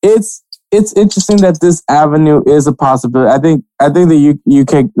 it's interesting that this avenue is a possibility. I think the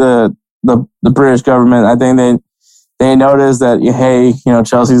UK, the British government, I think they noticed that, hey, you know,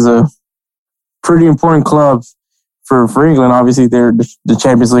 Chelsea's a pretty important club for England. Obviously, they're the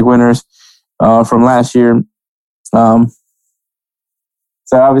Champions League winners from last year. So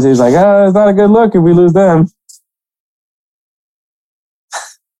obviously, it's like, it's not a good look if we lose them.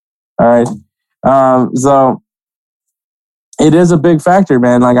 All right. So it is a big factor,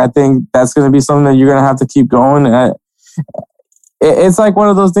 man. Like, I think that's going to be something that you're going to have to keep going. It's like one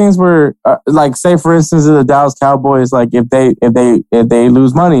of those things where, like, say for instance, the Dallas Cowboys, like if they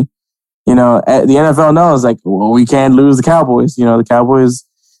lose money, you know, the NFL knows, like, well, we can't lose the Cowboys. You know, the Cowboys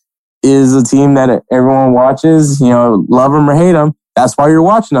is a team that everyone watches. You know, love them or hate them. That's why you're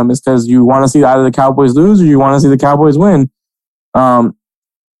watching them. Is because you want to see either the Cowboys lose or you want to see the Cowboys win. Now,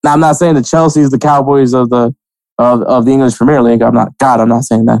 I'm not saying that Chelsea is the Cowboys of the English Premier League. I'm not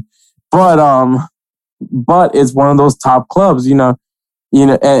saying that. But it's one of those top clubs, you know,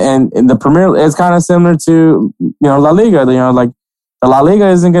 and the Premier, it's kind of similar to, you know, La Liga. You know, like the La Liga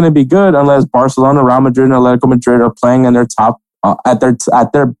isn't going to be good unless Barcelona, Real Madrid, and Atletico Madrid are playing in their top at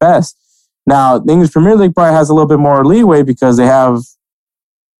their best. Now, the English Premier League probably has a little bit more leeway because they have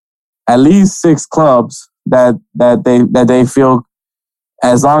at least 6 clubs that they feel,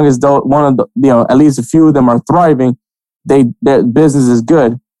 as long as at least a few of them are thriving, their business is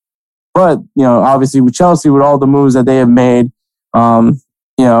good. But obviously with Chelsea, with all the moves that they have made, have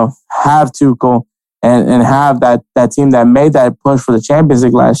Tuchel and have that team that made that push for the Champions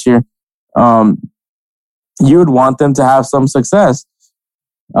League last year, you would want them to have some success,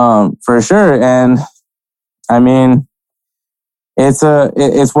 for sure. And I mean, it's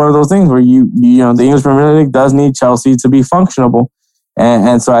one of those things where the English Premier League does need Chelsea to be functionable,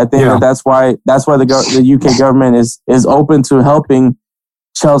 and so I think that's why the UK government is open to helping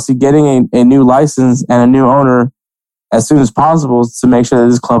Chelsea getting a new license and a new owner as soon as possible to make sure that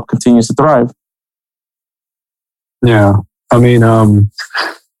this club continues to thrive. Yeah, I mean,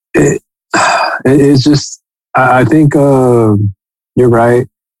 it's just, I think you're right.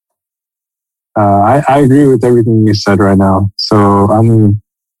 I agree with everything you said right now. So I don't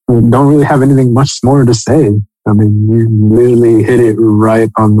really have anything much more to say. I mean, you literally hit it right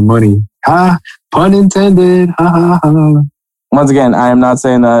on the money. Pun intended. Once again, I am not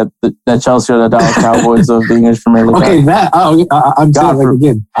saying that Chelsea are the Dallas Cowboys of the English Premier League. Okay, I'm saying like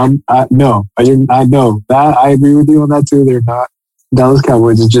again. I know that I agree with you on that too. They're not Dallas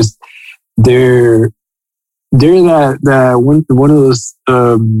Cowboys. It's just they're that one of those.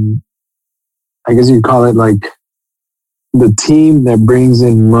 I guess you'd call it like the team that brings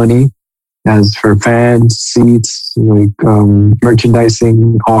in money, as for fans, seats, like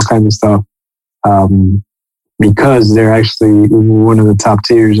merchandising, all kinds of stuff. Because they're actually one of the top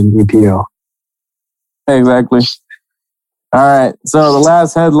tiers in EPL. Exactly. All right. So the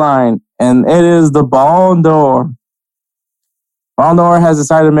last headline, and it is the Ballon d'Or. Ballon d'Or has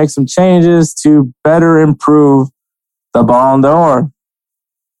decided to make some changes to better improve the Ballon d'Or.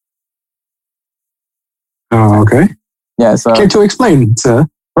 Oh, okay. Yeah. So care to explain, sir?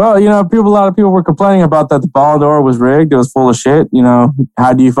 Well, a lot of people were complaining about that the Ballon d'Or was rigged. It was full of shit.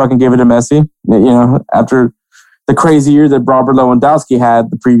 How do you fucking give it to Messi? After the crazy year that Robert Lewandowski had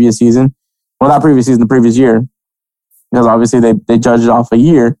the previous season. Well, not previous season, the previous year. Because obviously they judged it off a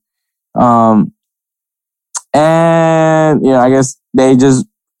year. And, I guess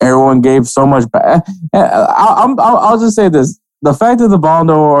everyone gave so much back. I'll just say this. The fact that the Ballon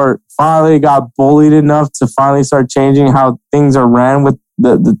d'Or finally got bullied enough to finally start changing how things are ran with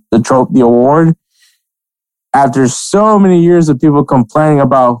the award, after so many years of people complaining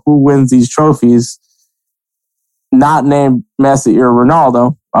about who wins these trophies, not named Messi or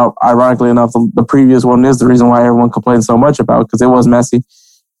Ronaldo. Ironically enough, the previous one is the reason why everyone complained so much about, because it was Messi.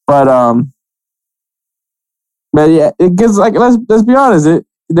 But yeah, it gets like, let's be honest.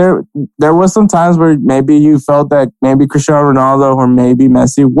 There was some times where maybe you felt that maybe Cristiano Ronaldo or maybe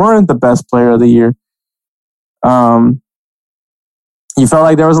Messi weren't the best player of the year. You felt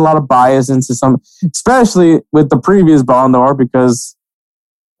like there was a lot of bias into some, especially with the previous Ballon d'Or, because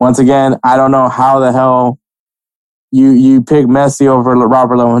once again, I don't know how the hell you pick Messi over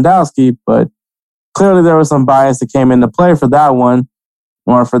Robert Lewandowski, but clearly there was some bias that came into play for that one,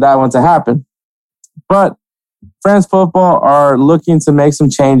 or for that one to happen. But France Football are looking to make some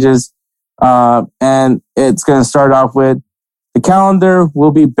changes, and it's going to start off with the calendar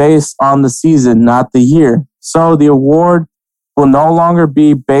will be based on the season, not the year. So the award will no longer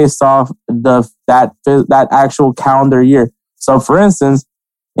be based off that actual calendar year. So, for instance,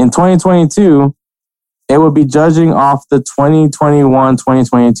 in 2022, it would be judging off the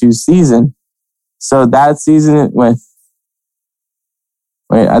 2021-2022 season. So that season, wait,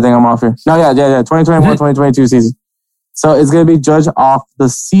 I think I'm off here. No, yeah, 2021-2022 season. So it's going to be judged off the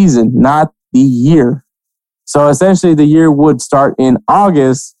season, not the year. So essentially, the year would start in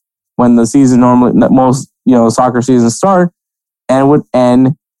August, when the season normally, most soccer seasons start, and would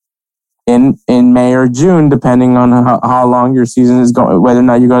end in May or June, depending on how long your season is going, whether or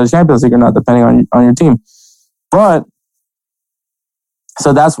not you go to the Champions League or not, depending on your team. But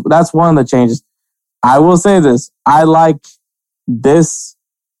so that's one of the changes. I will say this: I like this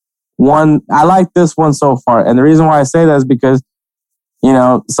one so far, and the reason why I say that is because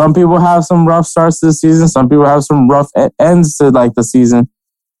some people have some rough starts to the season, some people have some rough ends to like the season.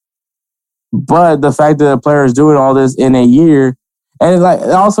 But the fact that the player is doing all this in a year, and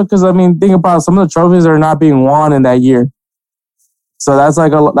also because think about some of the trophies that are not being won in that year. So that's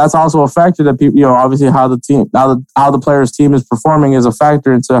that's also a factor that people, obviously how the player's team is performing is a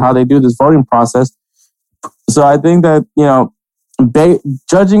factor into how they do this voting process. So I think that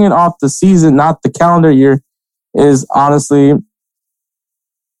judging it off the season, not the calendar year, is honestly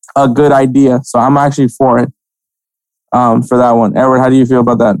a good idea. So I'm actually for it. For that one, Edward, how do you feel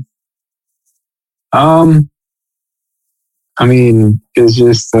about that? I mean, it's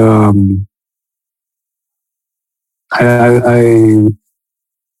just I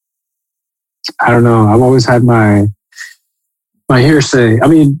don't know. I've always had my hearsay. I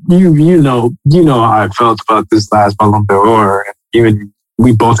mean, you know how I felt about this last Ballon d'Or. Even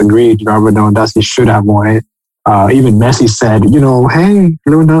we both agreed Robert Lewandowski should have won it. Even Messi said, hey,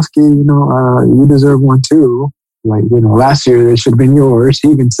 Lewandowski, you deserve one too. Like, last year it should have been yours. He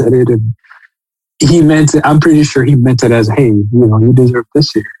even said it, and he meant it. I'm pretty sure he meant it as, hey, you deserve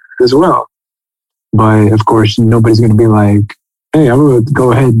this year as well. But of course, nobody's going to be like, hey, I'm going to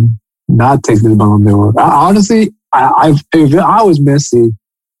go ahead and not take this Ballon d'Or. Honestly, if I was Messi,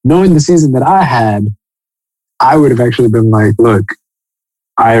 knowing the season that I had, I would have actually been like, look,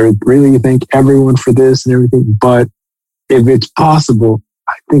 I really thank everyone for this and everything. But if it's possible,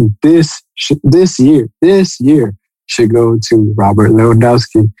 I think this year should go to Robert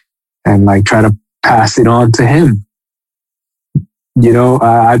Lewandowski and like try to pass it on to him.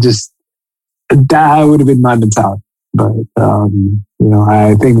 That would have been my mentality. But,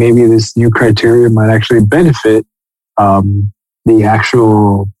 I think maybe this new criteria might actually benefit the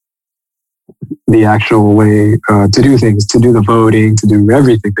actual way to do things, to do the voting, to do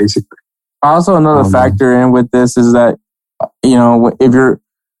everything, basically. Also, another factor in with this is that, if you're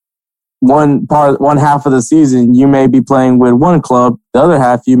one half of the season, you may be playing with one club. The other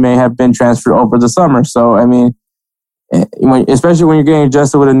half, you may have been transferred over the summer. So, I mean, especially when you're getting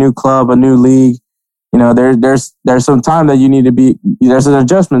adjusted with a new club, a new league, there's some time that you need to be. There's an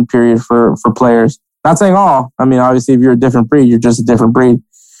adjustment period for players. Not saying all. I mean, obviously, if you're a different breed, you're just a different breed.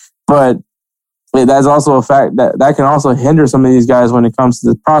 But that's also a fact that can also hinder some of these guys when it comes to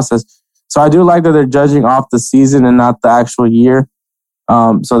the process. So I do like that they're judging off the season and not the actual year.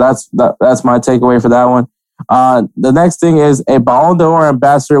 So that's my takeaway for that one. The next thing is a Ballon d'Or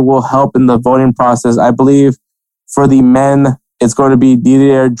ambassador will help in the voting process. I believe for the men, it's going to be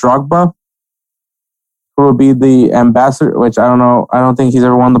Didier Drogba, who will be the ambassador, which I don't know. I don't think he's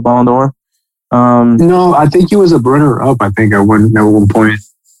ever won the Ballon d'Or. No, I think he was a runner-up, I think, at one point.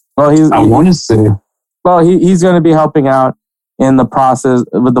 Well, I want to say. Well, he's going to be helping out in the process,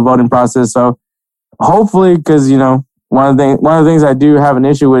 with the voting process. So hopefully, because, one of the things I do have an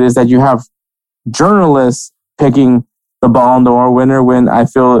issue with is that you have journalists picking the Ballon d'Or winner when I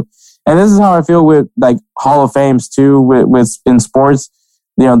feel, and this is how I feel with like Hall of Fames too, with in sports,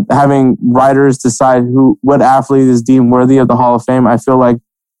 having writers decide what athlete is deemed worthy of the Hall of Fame. I feel like,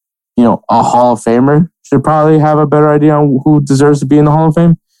 a Hall of Famer should probably have a better idea on who deserves to be in the Hall of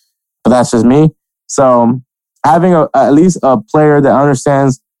Fame, but that's just me. So having at least a player that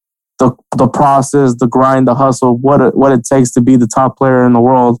understands the process, the grind, the hustle, what it takes to be the top player in the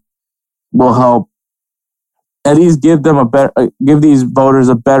world will help at least give these voters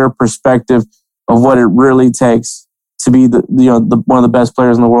a better perspective of what it really takes to be the one of the best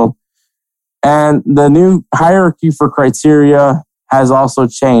players in the world. And the new hierarchy for criteria has also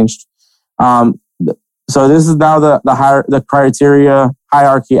changed. So this is now the criteria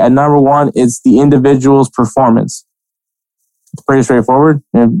hierarchy. At number one, it's the individual's performance. It's pretty straightforward.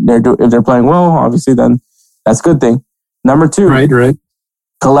 If they're playing well, obviously, then that's a good thing. Number two, right.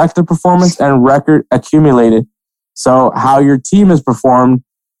 Collective performance and record accumulated. So how your team has performed,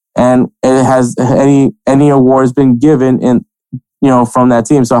 and it has any awards been given in from that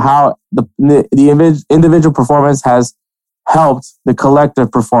team. So how the individual performance has helped the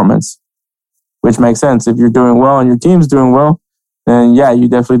collective performance, which makes sense. If you're doing well and your team's doing well, then yeah, you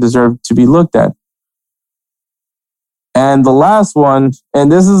definitely deserve to be looked at. And the last one,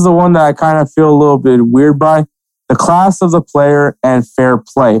 and this is the one that I kind of feel a little bit weird by, the class of the player and fair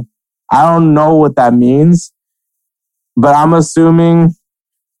play. I don't know what that means, but I'm assuming,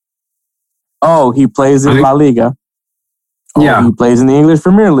 he plays in La Liga. Yeah. He plays in the English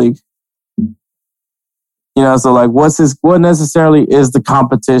Premier League. So like, what necessarily is the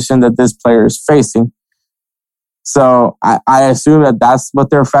competition that this player is facing? So I assume that that's what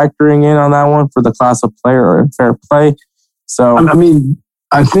they're factoring in on that one for the class of player or fair play. So I mean,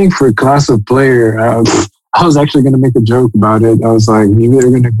 I think for class of player, I was actually going to make a joke about it. I was like, maybe they're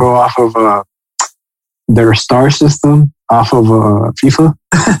going to go off of their star system, off of FIFA.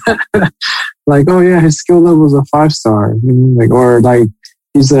 Like, oh yeah, his skill level is a 5-star, or like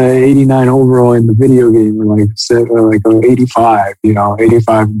he's a 89 overall in the video game, or like 85.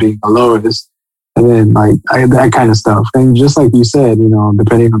 85 being the lowest. And then like that kind of stuff. And just like you said,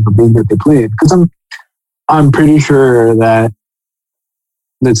 depending on the league that they play in. Because I'm pretty sure that,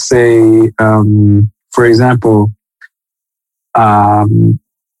 let's say, for example,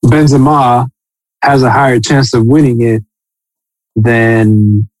 Benzema has a higher chance of winning it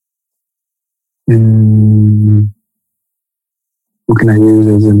than what can I use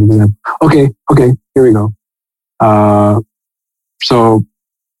as an example? Okay, here we go. So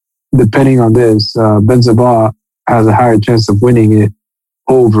depending on this, Benzema has a higher chance of winning it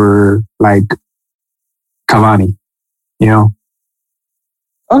over like Cavani, you know?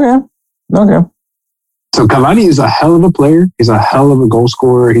 Okay. So Cavani is a hell of a player. He's a hell of a goal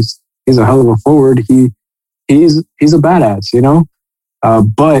scorer. He's a hell of a forward. He's a badass, you know?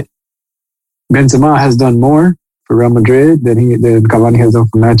 But Benzema has done more for Real Madrid than Cavani has done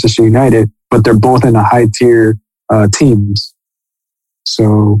for Manchester United, but they're both in a high tier teams.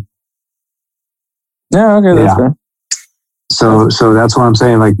 So yeah, okay, that's fair. So that's what I'm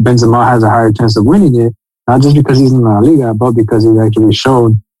saying. Like Benzema has a higher chance of winning it, not just because he's in La Liga, but because he's actually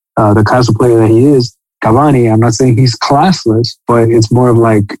shown the class of player that he is. Cavani, I'm not saying he's classless, but it's more of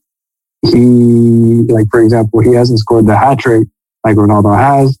like for example, he hasn't scored the hat trick like Ronaldo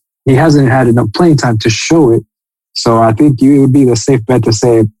has. He hasn't had enough playing time to show it. So I think it would be the safe bet to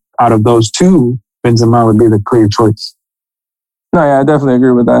say out of those two, Benzema would be the clear choice. No, yeah, I definitely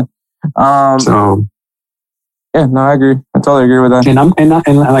agree with that. Yeah, no, I agree. I totally agree with that.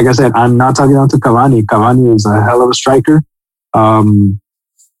 And like I said, I'm not talking down to Cavani. Cavani is a hell of a striker. And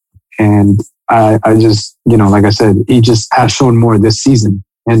I just, you know, like I said, he just has shown more this season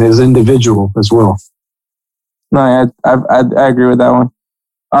and as individual as well. No, yeah, I agree with that one.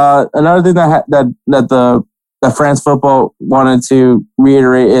 Another thing that France Football wanted to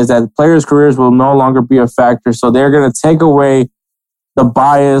reiterate is that players' careers will no longer be a factor. So they're going to take away the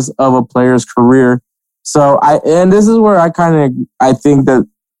bias of a player's career. So this is where I think that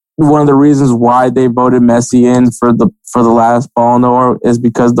one of the reasons why they voted Messi in for the last Ballon d'Or is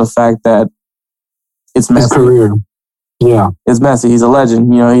because the fact that it's Messi. His career. Yeah. It's Messi. He's a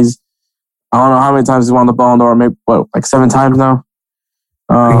legend. You know, I don't know how many times he's won the Ballon d'Or, maybe like 7 times now?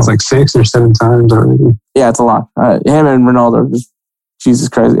 I think it's like 6 or 7 times already. Yeah, it's a lot. Him and Ronaldo, just Jesus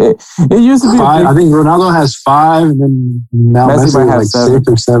Christ. It used to be 5. I think Ronaldo has 5, and then now Messi has like 6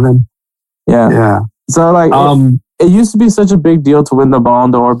 or 7. Yeah. So like, it used to be such a big deal to win the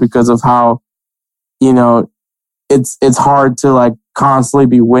Ballon d'Or because of how, you know, it's hard to like constantly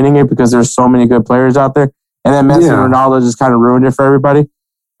be winning it because there's so many good players out there. And then Messi and Ronaldo just kind of ruined it for everybody.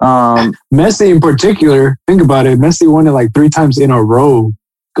 Messi in particular, think about it. Messi won it like 3 times in a row.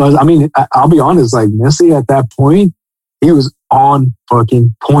 Because, I mean, I'll be honest, like Messi at that point, he was on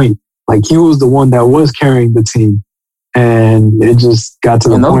fucking point. Like he was the one that was carrying the team. And it just got to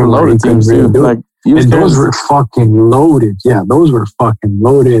the point where he couldn't really do it. And those were fucking loaded. Yeah, those were fucking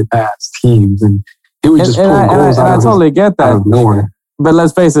loaded ass teams. And he would just pull goals out of nowhere. But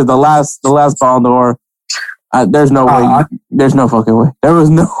let's face it, the last Ballon d'Or, there's no way. There's no fucking way. There was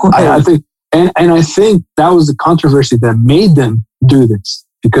no way. I think, and I think that was the controversy that made them do this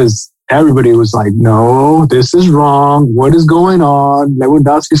because everybody was like, "No, this is wrong. What is going on?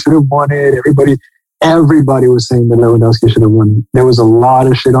 Lewandowski should have won it." Everybody was saying that Lewandowski should have won it. There was a lot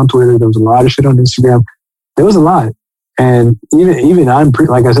of shit on Twitter. There was a lot of shit on Instagram. There was a lot, and even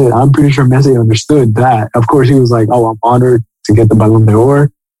like I said, I'm pretty sure Messi understood that. Of course, he was like, "Oh, I'm honored to get the Ballon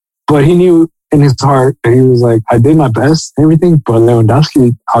d'Or," but he knew in his heart, and he was like, I did my best and everything, but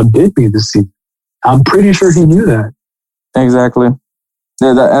Lewandowski outdid me this season. I'm pretty sure he knew that. Exactly.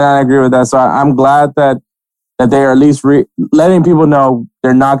 And I agree with that. So I'm glad that they are at least letting people know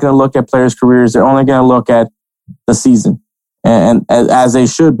they're not going to look at players' careers. They're only going to look at the season, and as they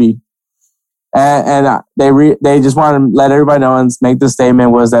should be. And they just want to let everybody know and make the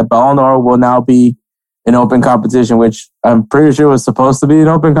statement was that Ballon d'Or will now be an open competition, which I'm pretty sure was supposed to be an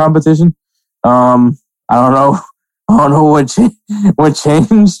open competition. I don't know what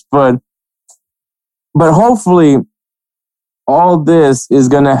changed, but hopefully all this is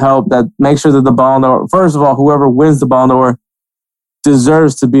going to help make sure that the Ballon d'Or, first of all, whoever wins the Ballon d'Or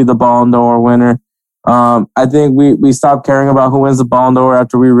deserves to be the Ballon d'Or winner. I think we stopped caring about who wins the Ballon d'Or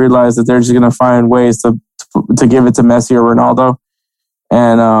after we realized that they're just going to find ways to give it to Messi or Ronaldo.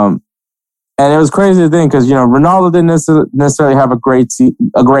 And it was crazy to think because, you know, Ronaldo didn't necessarily have a great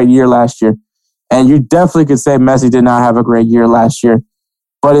year last year. And you definitely could say Messi did not have a great year last year.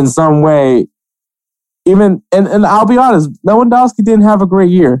 But in some way, and I'll be honest, Lewandowski didn't have a great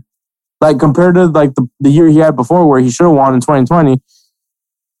year. Like compared to like the year he had before where he should have won in 2020.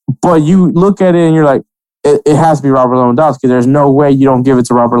 But you look at it and you're like, it has to be Robert Lewandowski. There's no way you don't give it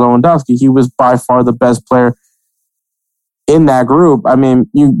to Robert Lewandowski. He was by far the best player in that group. I mean,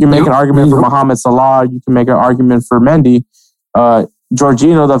 you make an argument for Mohamed Salah. You can make an argument for Mendy.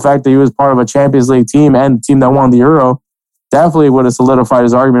 Jorginho, the fact that he was part of a Champions League team and the team that won the Euro. definitely would have solidified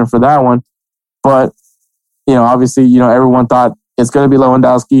his argument for that one. But, obviously, everyone thought it's going to be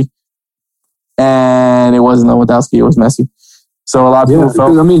Lewandowski. And it wasn't Lewandowski, it was Messi. So a lot of people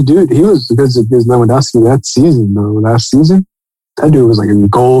felt... I mean, dude, he was because of Lewandowski that season, though. Last season, that dude was like a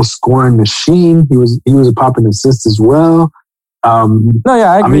goal-scoring machine. He was a popping assist as well.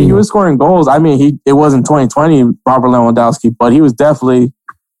 I agree. He was scoring goals. I mean, it wasn't 2020 Robert Lewandowski, but he was definitely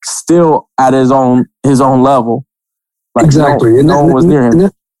still at his own level. Like, exactly. No one was near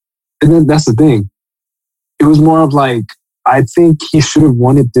him. And then that's the thing. It was more of like, I think he should have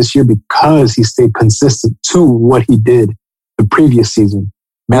won it this year because he stayed consistent to what he did the previous season.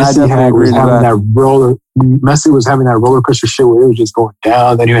 Messi was having that roller coaster shit where it was just going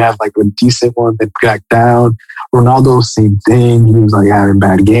down. Then you have like a decent one that back down. Ronaldo, same thing. He was like having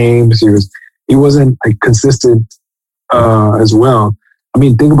bad games. He wasn't like consistent as well. I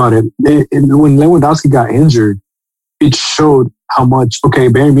mean, think about it. When Lewandowski got injured, it showed how much, okay,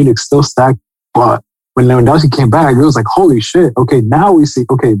 Bayern Munich still stacked, but when Lewandowski came back, it was like, holy shit. Okay, now we see,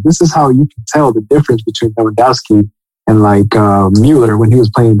 okay, this is how you can tell the difference between Lewandowski and like Mueller when he was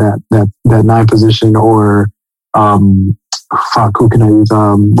playing that 9 position, or who can I use?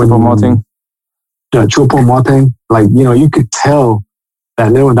 Choupo-Moting. Yeah, Choupo-Moting. Like, you could tell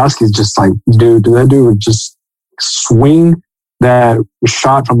that Lewandowski is just like, dude, that dude would just swing that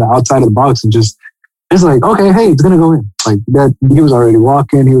shot from the outside of the box and just, it's like, okay, hey, it's gonna go in. Like that, he was already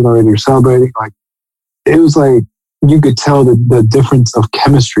walking, he was already celebrating. Like, it was like you could tell the difference of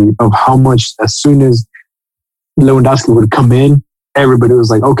chemistry of how much as soon as Lewandowski would come in, everybody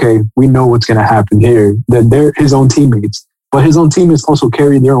was like, okay, we know what's going to happen here. That they're his own teammates, but his own teammates also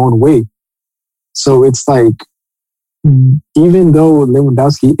carry their own weight. So it's like, even though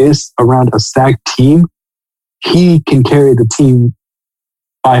Lewandowski is around a stacked team, he can carry the team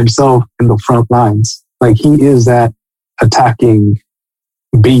by himself in the front lines. Like, he is that attacking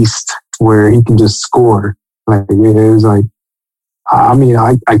beast where he can just score. Like, it is like, I mean,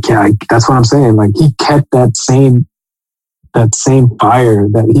 I can't, that's what I'm saying. Like, he kept that same fire,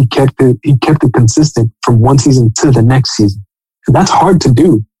 that he kept it consistent from one season to the next season. And that's hard to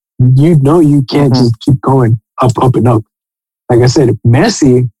do. You can't just keep going up, and up. Like I said,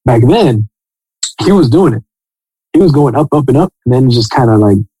 Messi back then, he was doing it. He was going up, and up, and then just kind of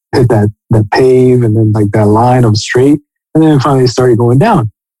like hit that pave and then like that line of straight. And then finally started going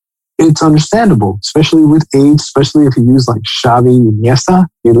down. It's understandable, especially with age, especially if you use like Xavi and Iniesta,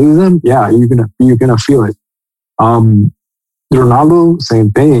 you lose them. Yeah, you're gonna feel it. Ronaldo, same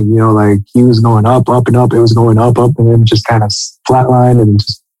thing. Like, he was going up, and up. It was going up, and then just kind of flatlined and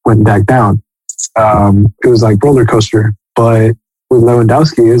just went back down. It was like roller coaster. But with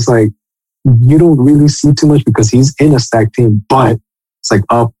Lewandowski, it's like you don't really see too much because he's in a stacked team. But it's like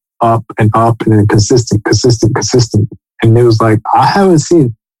up, and then consistent. And it was like, I haven't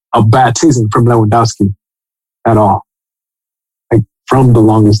seen a bad season from Lewandowski at all. Like, from the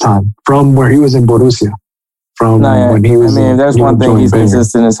longest time, from where he was in Borussia, when he was. I mean, if there's one thing, he's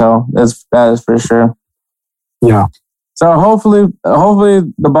consistent as hell. That is for sure. Yeah. So hopefully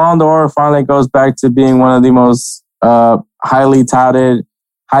the Ballon d'Or finally goes back to being one of the most highly touted,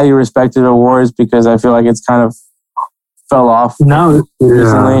 highly respected awards, because I feel like it's kind of fell off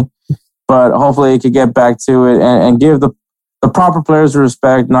recently. But hopefully it could get back to it and give the proper players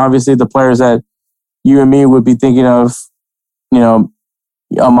respect, and obviously the players that you and me would be thinking of,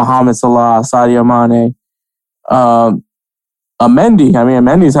 Mohamed Salah, Sadio Mane, Mendy. I mean,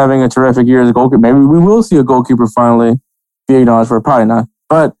 Mendy's having a terrific year as a goalkeeper. Maybe we will see a goalkeeper finally be acknowledged for it. Probably not.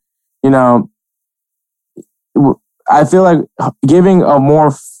 But, I feel like giving a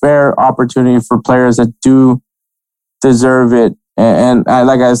more fair opportunity for players that do deserve it. And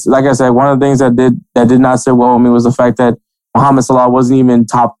like I said, one of the things that did not sit well with me was the fact that Mohamed Salah wasn't even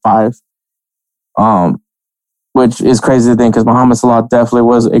top 5, which is crazy to think, because Mohamed Salah definitely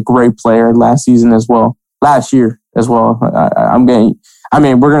was a great player last year as well. We're going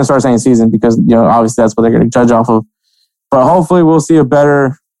to start saying season because, obviously that's what they're going to judge off of. But hopefully we'll see a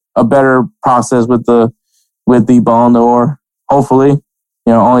better process with the Ballon d'Or. Hopefully,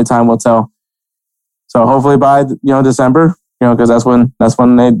 only time will tell. So hopefully by December, because that's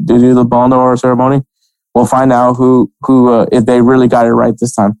when they do the Ballon d'Or ceremony, we'll find out who if they really got it right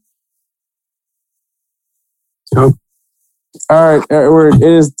this time. Yep. All right, it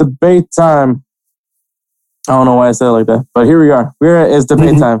is debate time. I don't know why I said it like that, but here we are. It's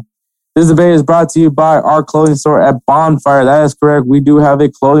debate time. This debate is brought to you by our clothing store at Bonfire. That is correct. We do have a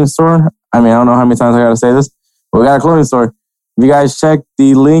clothing store. I mean, I don't know how many times I got to say this, but we got a clothing store. If you guys check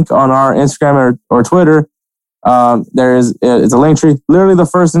the link on our Instagram or Twitter, it's a link tree. Literally the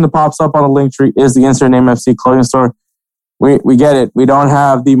first thing that pops up on the link tree is the Insert Name FC clothing store. we get it. We don't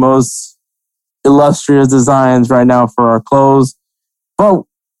have the most illustrious designs right now for our clothes, but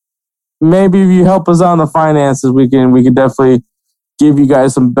maybe if you help us out on the finances, we can definitely give you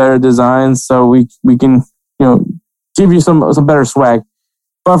guys some better designs, so we can give you some better swag.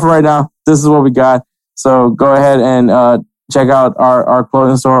 But for right now, this is what we got. So go ahead and check out our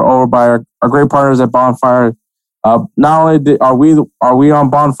clothing store over by our great partners at Bonfire. Not only are we on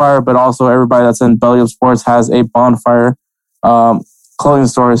Bonfire, but also everybody that's in Belly Up Sports has a Bonfire clothing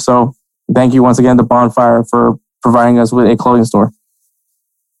store. So thank you once again to Bonfire for providing us with a clothing store.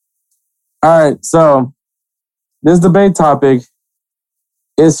 All right, so this debate topic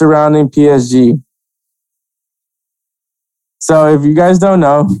is surrounding PSG. So if you guys don't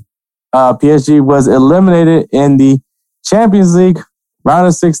know, PSG was eliminated in the Champions League round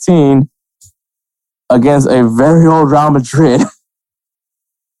of 16 against a very old Real Madrid.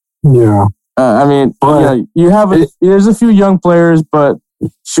 Yeah. I mean, you have there's a few young players, but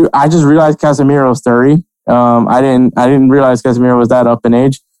shoot, I just realized Casemiro's 30. I didn't realize Casemiro was that up in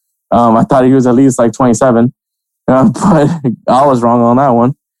age. I thought he was at least like 27, but I was wrong on that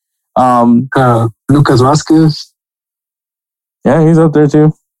one. Lucas Vazquez. Yeah, he's up there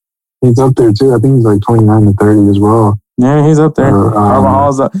too. He's up there too. I think he's like 29 to 30 as well. Yeah, he's up there.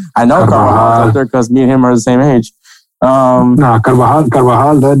 Carvajal's I know Carvajal's up there because me and him are the same age.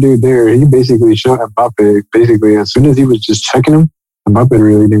 Carvajal, that dude there, he basically showed Mbappe. Basically, as soon as he was just checking him, Mbappe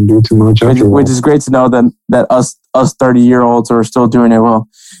really didn't do too much. Which is great to know that us 30-year-olds are still doing it well.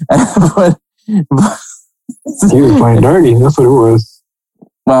 but he was playing dirty. That's what it was.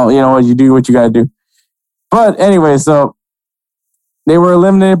 Well, you know what? You do what you got to do. But anyway, so they were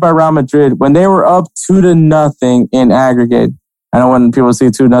eliminated by Real Madrid when they were up 2-0 in aggregate. I know when people say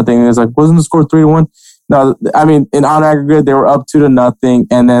 2-0, it's like, wasn't the score 3-1? No, I mean, on aggregate, they were up 2-0,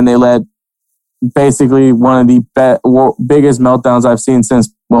 and then they let basically one of the biggest meltdowns I've seen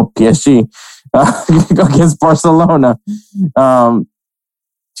since, PSG against Barcelona.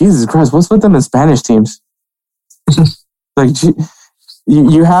 Jesus Christ, what's with them in Spanish teams? Like,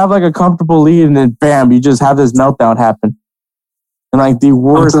 you have like a comfortable lead, and then bam, you just have this meltdown happen. And like the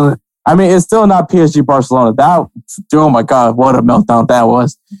worst, I mean, it's still not PSG Barcelona. Oh my God, what a meltdown that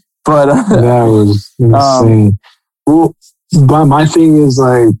was. But that was insane. Well, but my thing is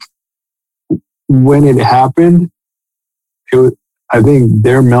like, when it happened, I think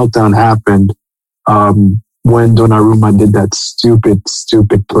their meltdown happened when Donnarumma did that stupid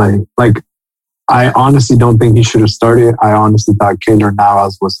play. Like, I honestly don't think he should have started. I honestly thought Keylor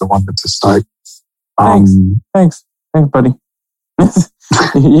Navas was the one to start. Thanks, buddy.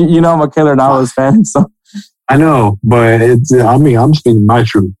 You know I'm a Keylor Navas fan, so I know, but I'm speaking my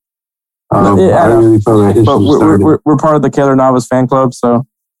truth. I really felt like he should have started. We're part of the Keylor Navas fan club, so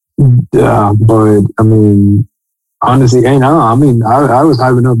yeah. But I mean, honestly, I was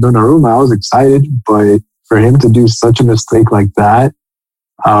hyping up Donnarumma. I was excited, but for him to do such a mistake like that,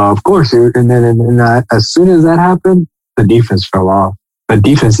 of course, and then as soon as that happened, the defense fell off. The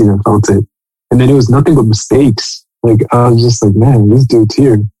defense even felt it, and then it was nothing but mistakes. Like, I was just like, man, this dude's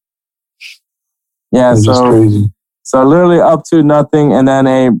here. Yeah, it's just crazy. So literally up 2-0, and then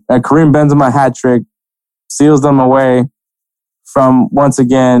a Karim Benzema hat trick seals them away from, once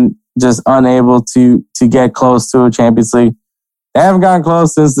again, just unable to get close to a Champions League. They haven't gotten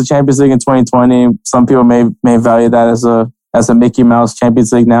close since the Champions League in 2020. Some people may value that as a Mickey Mouse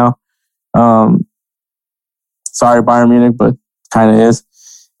Champions League now. Sorry, Bayern Munich, but kind of is.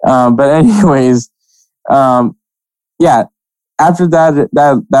 But anyways, yeah. After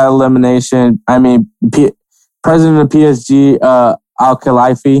that elimination, I mean, president of PSG, Al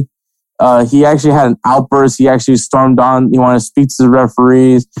Khelaïfi, he actually had an outburst. He actually stormed on. He wanted to speak to the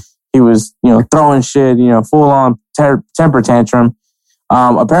referees. He was, throwing shit, full on temper tantrum.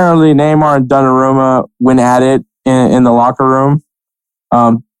 Apparently, Neymar and Donnarumma went at it in the locker room.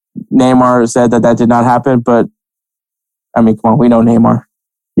 Neymar said that did not happen, but I mean, come on, we know Neymar.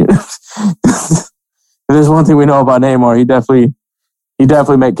 If there's one thing we know about Neymar, he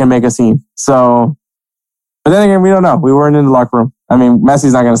definitely can make a scene. So, but then again, we don't know. We weren't in the locker room. I mean,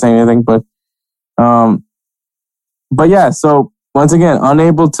 Messi's not going to say anything, but yeah. So once again,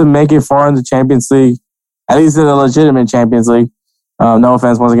 unable to make it far in the Champions League, at least in a legitimate Champions League. No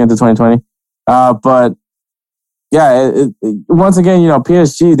offense, once again, to 2020. But yeah, once again,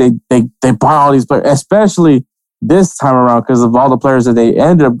 PSG they bought all these players, especially this time around, because of all the players that they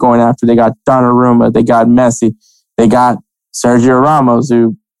ended up going after. They got Donnarumma, they got Messi, they got Sergio Ramos,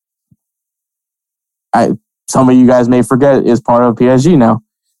 who some of you guys may forget is part of PSG now.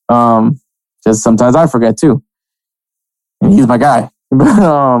 Because sometimes I forget too. And he's my guy.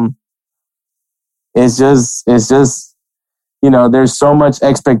 But it's just there's so much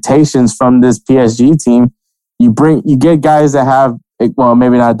expectations from this PSG team. You get guys that have, well,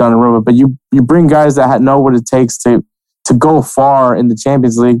 maybe not Donnarumma, but you bring guys that know what it takes to go far in the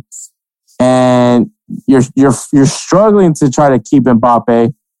Champions League, and you're struggling to try to keep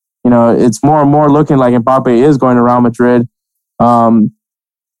Mbappe. It's more and more looking like Mbappe is going to Real Madrid.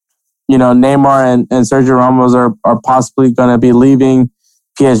 Neymar and Sergio Ramos are possibly going to be leaving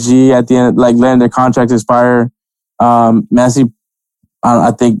PSG at the end, like letting their contracts expire. Messi,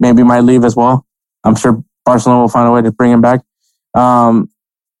 I think maybe might leave as well. I'm sure Barcelona will find a way to bring him back.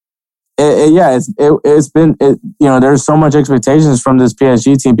 It's been there's so much expectations from this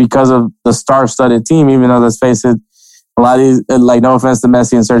PSG team because of the star-studded team. Even though, let's face it, a lot of these, like, no offense to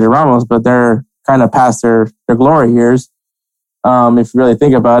Messi and Sergio Ramos, but they're kind of past their glory years. If you really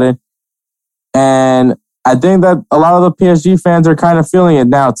think about it, and I think that a lot of the PSG fans are kind of feeling it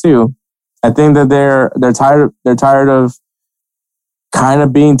now too. I think that they're tired of kind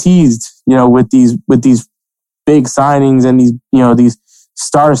of being teased, with these big signings and these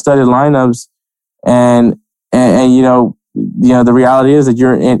star-studded lineups, and the reality is that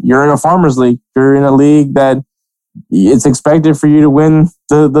you're in a farmers league. You're in a league that it's expected for you to win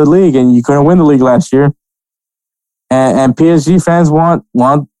the league, and you couldn't win the league last year. And PSG fans want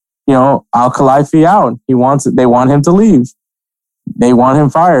Al Khelaïfi out. They want him to leave. They want him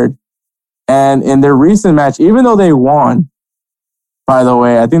fired. And in their recent match, even though they won, by the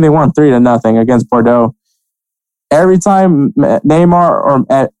way, I think they won 3-0 against Bordeaux. Every time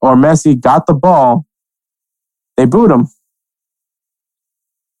Neymar or Messi got the ball, they booed him.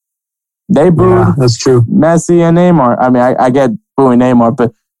 They booed that's true. Messi and Neymar. I mean, I get booing Neymar,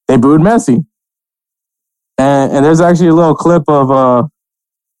 but they booed Messi. And there's actually a little clip of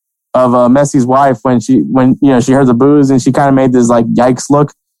Messi's wife when she heard the boos, and she kind of made this like yikes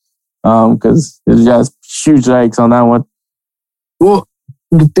look, because it was just huge yikes on that one. Well,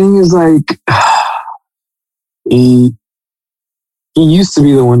 the thing is, like, he used to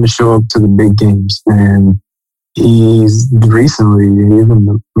be the one to show up to the big games, and he's recently,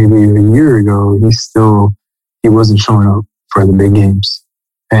 even maybe a year ago, he wasn't showing up for the big games.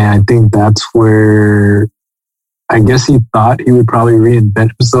 And I think that's where I guess he thought he would probably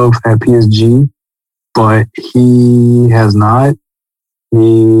reinvent himself at PSG, but he has not.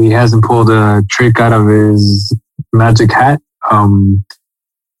 He hasn't pulled a trick out of his magic hat.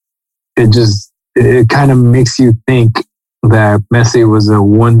 It kind of makes you think that Messi was a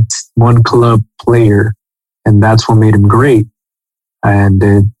one club player, and that's what made him great. And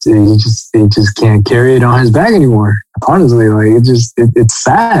he just can't carry it on his back anymore. Honestly, like it's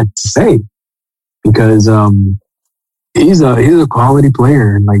sad to say, because he's a quality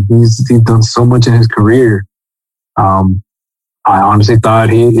player, and like he's done so much in his career. I honestly thought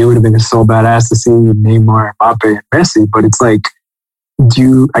it would have been so badass to see Neymar, Mbappe, and Messi, but it's like,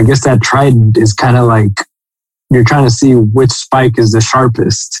 I guess that trident is kind of like you're trying to see which spike is the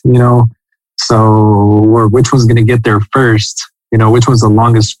sharpest, so, or which one's going to get there first, which one's the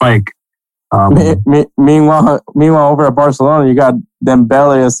longest spike. Meanwhile, over at Barcelona, you got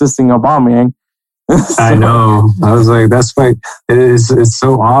Dembele assisting Aubameyang. I know. I was like, that's like, it's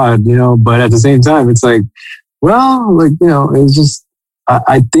so odd, but at the same time, it's like, well, like, it's just,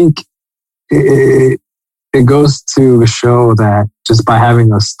 I think it goes to show that just by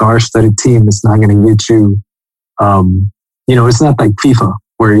having a star-studded team, it's not going to get you, it's not like FIFA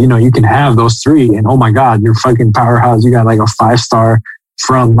where, you can have those three and, oh my God, you're fucking powerhouse. You got like a 5-star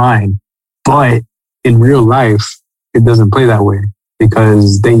front line. But in real life, it doesn't play that way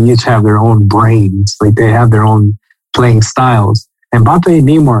because they each have their own brains. Like they have their own playing styles. And Mbappe and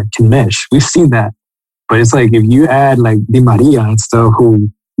Neymar can mesh. We've seen that. But it's like if you add like Di Maria and stuff, who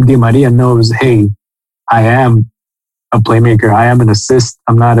Di Maria knows, hey, I am a playmaker. I am an assist.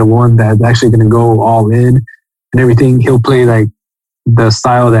 I'm not a one that's actually going to go all in and everything. He'll play like the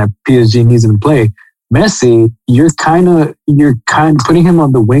style that PSG needs him to play. Messi, you're kind of putting him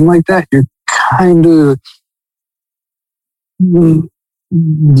on the wing like that. You're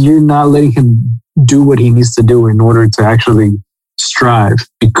not letting him do what he needs to do in order to actually strive,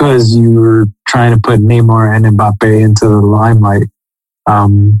 because you were trying to put Neymar and Mbappe into the limelight.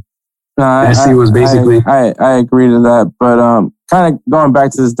 Messi was basically. I agree to that, but kind of going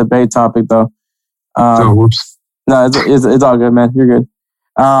back to this debate topic though. Whoops. No, it's all good, man. You're good.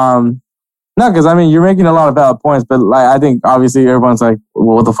 No, because I mean you're making a lot of valid points, but like I think obviously everyone's like,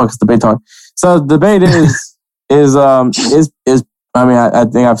 well, what the fuck is debate talk? So the debate is I mean I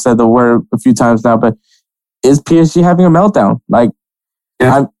think I've said the word a few times now, but is PSG having a meltdown? Like,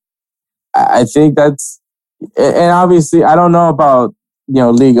 yeah. I think that's, and obviously I don't know about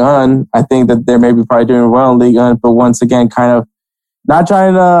Ligue 1. I think that they're maybe probably doing well in Ligue 1, but once again, kind of not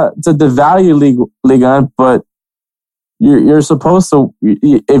trying to devalue Ligue 1, but you're supposed to,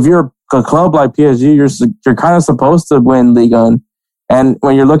 if you're a club like PSG, you're kind of supposed to win Ligue 1. And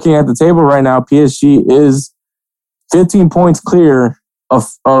when you're looking at the table right now, PSG is 15 points clear of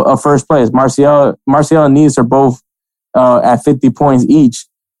first place. Marseille and Nice are both at 50 points each.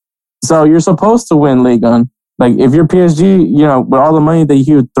 So you're supposed to win Ligue 1. Like, if you're PSG, with all the money that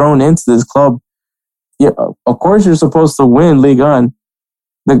you've thrown into this club, of course you're supposed to win Ligue 1.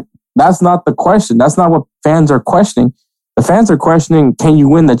 That's not the question. That's not what fans are questioning. The fans are questioning, can you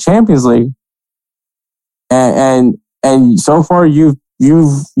win the Champions League? And so far you've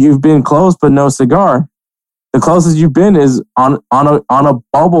been close, but no cigar. The closest you've been is on a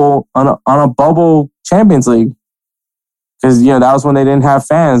bubble Champions League. Because that was when they didn't have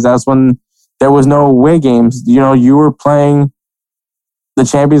fans. That's when there was no away games. You were playing the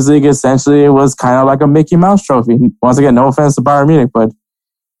Champions League. Essentially, it was kind of like a Mickey Mouse trophy. Once again, no offense to Bayern Munich, but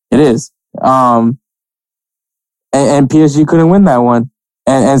it is. And PSG couldn't win that one.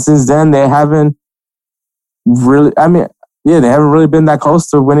 And since then, they haven't really. They haven't really been that close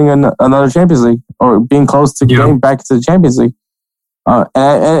to winning another Champions League or being close to getting back to the Champions League.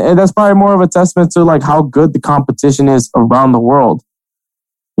 And that's probably more of a testament to like how good the competition is around the world.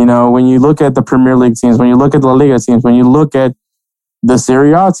 When you look at the Premier League teams, when you look at the La Liga teams, when you look at the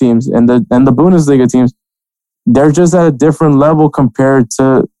Serie A teams and the Bundesliga teams, they're just at a different level compared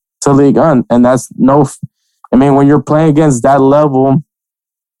to Ligue 1. And that's when you're playing against that level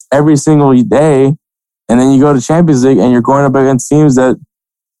every single day, and then you go to Champions League and you're going up against teams that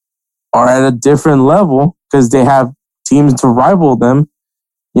are at a different level because they have teams to rival them.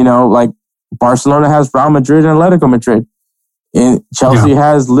 Like Barcelona has Real Madrid and Atletico Madrid. And Chelsea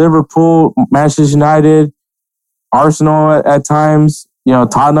has Liverpool, Manchester United, Arsenal at times,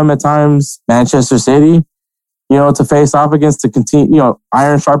 Tottenham at times, Manchester City, to face off against to continue,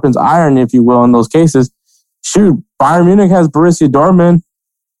 iron sharpens iron, if you will, in those cases. Shoot, Bayern Munich has Borussia Dortmund.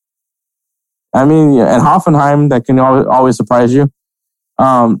 And Hoffenheim, that can always surprise you.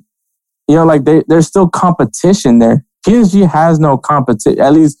 There's still competition there. PSG has no competition,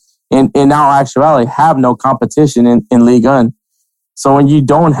 at least in our actuality, have no competition in Ligue 1. So when you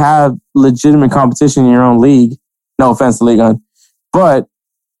don't have legitimate competition in your own league, no offense to Ligue 1, but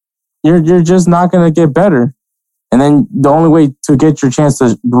you're just not going to get better. And then the only way to get your chance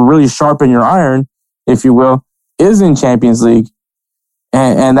to really sharpen your iron, if you will, is in Champions League.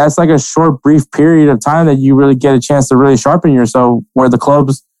 And that's like a short, brief period of time that you really get a chance to really sharpen yourself, where the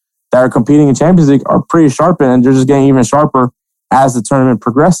clubs that are competing in Champions League are pretty sharpened, and they're just getting even sharper as the tournament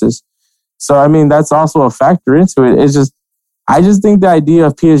progresses. So, that's also a factor into it. I just think the idea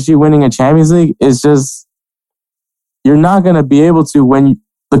of PSG winning a Champions League is just, you're not going to be able to when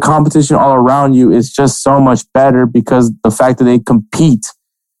the competition all around you is just so much better, because the fact that they compete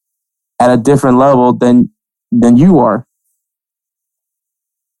at a different level than you are.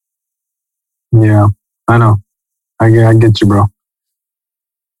 Yeah, I know. I get you, bro.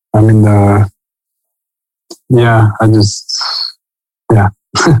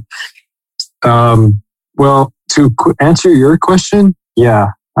 Well, to answer your question,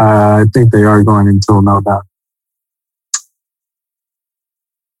 I think they are going into no doubt.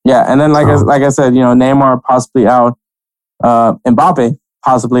 Yeah, and then like I said, Neymar possibly out, Mbappe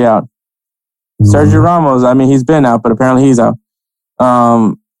possibly out, Sergio Ramos. He's been out, but apparently he's out.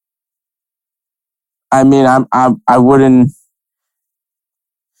 I wouldn't.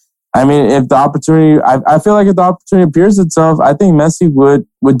 If the opportunity, I feel like if the opportunity appears itself, I think Messi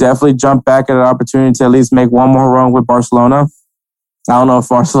would definitely jump back at an opportunity to at least make one more run with Barcelona. I don't know if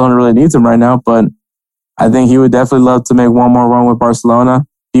Barcelona really needs him right now, but I think he would definitely love to make one more run with Barcelona.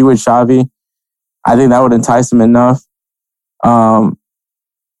 Be with Xavi. I think that would entice him enough.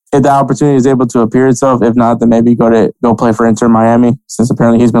 If the opportunity is able to appear itself, if not, then maybe go play for Inter Miami, since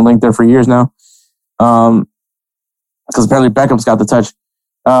apparently he's been linked there for years now. Because apparently Beckham's got the touch.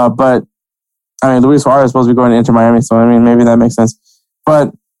 But Luis Suarez is supposed to be going to Inter Miami, so maybe that makes sense.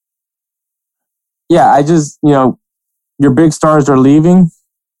 But yeah, I just, your big stars are leaving.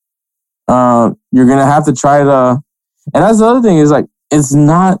 You're gonna have to try to, and that's the other thing is like, it's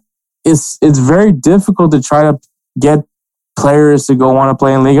very difficult to try to get players to go want to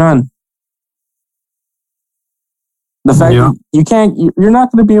play in Ligue 1. The fact that you're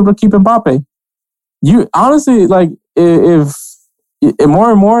not going to be able to keep Mbappe. You honestly, like, if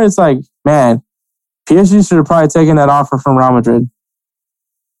more and more, it's like, man, PSG should have probably taken that offer from Real Madrid.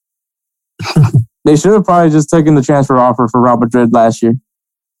 They should have probably just taken the transfer offer for Real Madrid last year.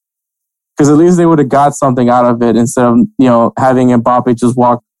 Because at least they would have got something out of it instead of, having Mbappe just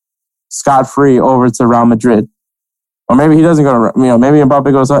walk scot-free over to Real Madrid. Or maybe he doesn't go to, maybe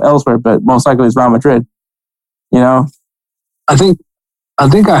Mbappe goes elsewhere, but most likely it's Real Madrid. I think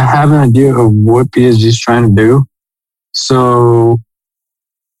I have an idea of what PSG is trying to do. So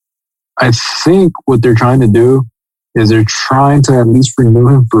I think what they're trying to do is they're trying to at least renew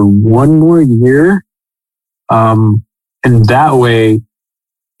him for one more year. And that way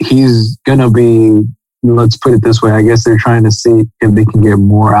he's going to be, let's put it this way, I guess they're trying to see if they can get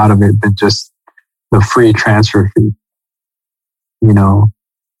more out of it than just the free transfer fee. Well,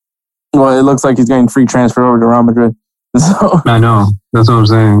 it looks like he's getting free transfer over to Real Madrid. So I know. That's what I'm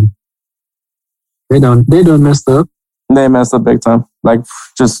saying. They done messed up. They messed up big time.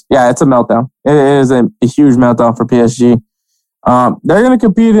 It's a meltdown. It is a huge meltdown for PSG. They're going to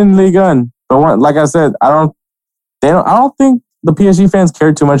compete in Ligue 1, but like I said, I don't think the PSG fans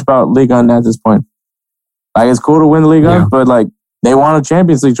care too much about Ligue 1 at this point. It's cool to win the Ligue 1, but they want a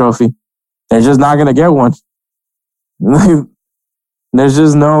Champions League trophy. They're just not going to get one. There's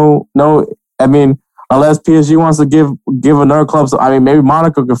just no. I mean, unless PSG wants to give another club. So, I mean, maybe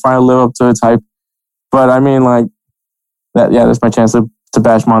Monaco could finally live up to its hype. But I mean, that. Yeah, that's my chance to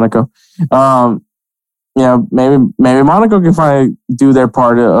bash Monaco. Maybe Monaco can finally do their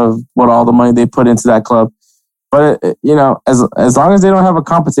part of what all the money they put into that club. But as long as they don't have a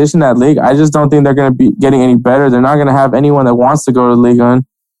competition in that league, I just don't think they're going to be getting any better. They're not going to have anyone that wants to go to Ligue 1.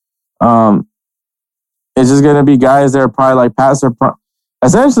 It's just going to be guys that are probably past their prime.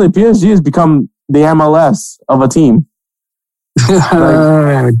 Essentially, PSG has become the MLS of a team.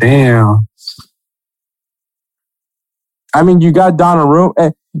 Damn. I mean, you got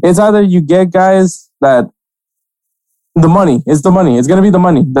Donnarumma. It's either you get guys that the money. It's the money. It's going to be the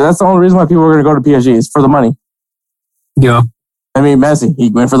money. That's the only reason why people are going to go to PSG is for the money. Yeah. I mean, Messi, he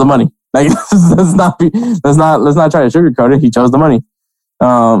went for the money. Let's not try to sugarcoat it. He chose the money.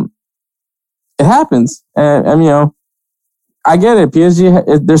 It happens. And I get it.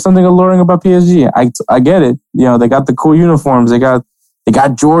 PSG, there's something alluring about PSG. I get it. They got the cool uniforms. They got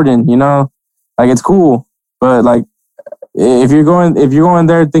Jordan, it's cool. But if you're going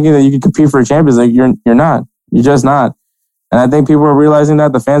there thinking that you can compete for a Champions League, you're not. You're just not. And I think people are realizing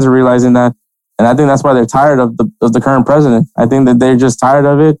that. The fans are realizing that. And I think that's why they're tired of the current president. I think that they're just tired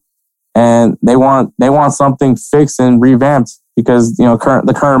of it, and they want something fixed and revamped because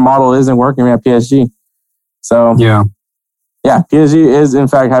the current model isn't working at PSG. So yeah, PSG is in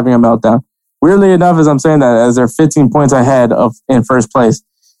fact having a meltdown. Weirdly enough, as I'm saying that, as they're 15 points ahead in first place,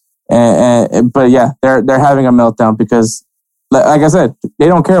 but yeah, they're having a meltdown because, like I said, they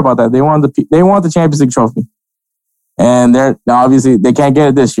don't care about that. They want the Champions League trophy, and obviously they can't get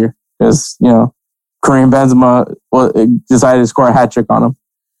it this year. Because, Karim Benzema decided to score a hat trick on him.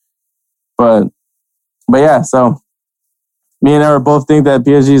 But yeah, so me and Eric both think that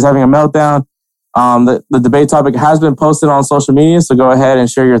PSG is having a meltdown. The debate topic has been posted on social media, so go ahead and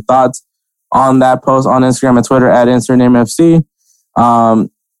share your thoughts on that post on Instagram and Twitter at InsertNameFC.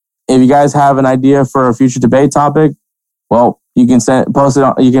 If you guys have an idea for a future debate topic, well, you can post it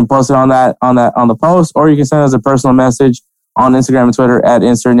on the post, or you can send us a personal message on Instagram and Twitter at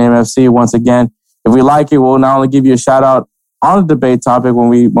InsertNameFC. Once again, if we like it, we'll not only give you a shout out on the debate topic when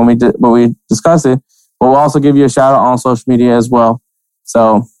we discuss it, but we'll also give you a shout out on social media as well.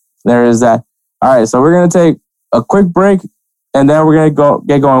 So there is that. All right, so we're gonna take a quick break, and then we're gonna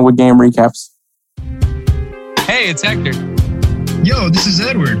get going with game recaps. Hey, it's Hector. Yo, this is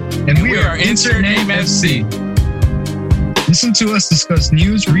Edward, and we are Insert Name FC. Listen to us discuss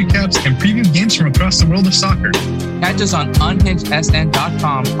news, recaps, and preview games from across the world of soccer. Catch us on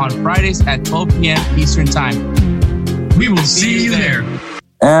unhingedsn.com on Fridays at 12 p.m. Eastern Time. We will see you there.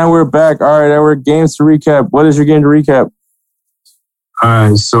 And we're back. All right, Edward, games to recap. What is your game to recap? All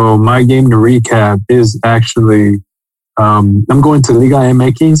right, so my game to recap is actually, I'm going to Liga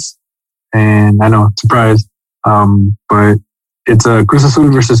MX, and I know, surprise, but it's Cruz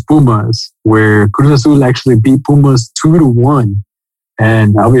Azul versus Pumas, where Cruz Azul actually beat Pumas 2-1.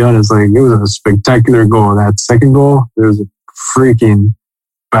 And I'll be honest, it was a spectacular goal. That second goal, it was a freaking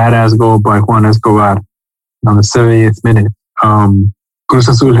badass goal by Juan Escobar on the 70th minute. Cruz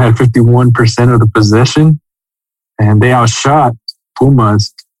Azul had 51% of the possession, and they outshot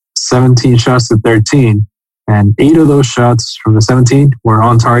Pumas 17 shots to 13. And 8 of those shots from the 17 were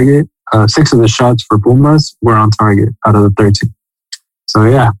on target. 6 of the shots for Pumas were on target out of the 13. So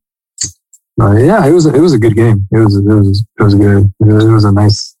yeah, it was a good game. It was good. It was a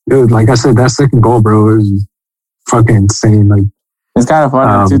nice. Like I said, that second goal, bro, it was fucking insane. It's kind of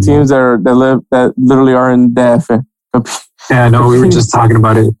fun. Two teams that literally are in the Yeah, no, we were just talking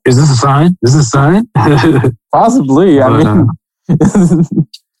about it. Is this a sign? Is this a sign? Possibly. I mean,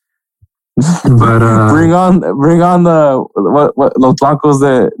 bring on the what los blancos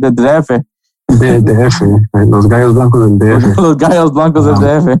de DF. De DF, right? Los gallos blancos del DF. Los gallos blancos del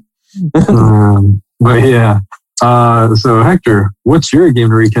DF. But yeah. So Hector, what's your game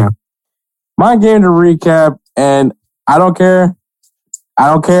to recap? My game to recap, and I don't care.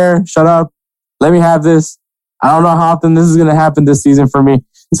 Shut up. Let me have this. I don't know how often this is going to happen this season for me.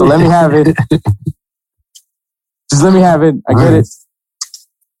 So let me have it. Just let me have it. I get it.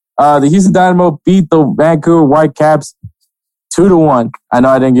 The Houston Dynamo beat the Vancouver Whitecaps 2-1. I know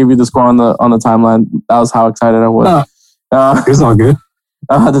I didn't give you the score on the timeline. That was how excited I was. It's all good.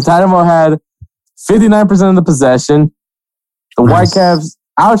 The Dynamo had 59% of the possession. The Whitecaps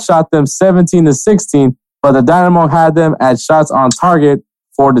outshot them 17-16, but the Dynamo had them at shots on target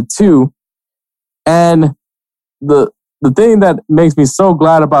 4-2. And the thing that makes me so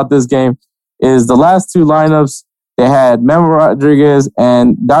glad about this game is the last two lineups. They had Memo Rodriguez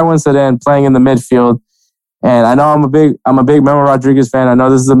and Darwin Cerdan playing in the midfield. And I know I'm a big Memo Rodriguez fan. I know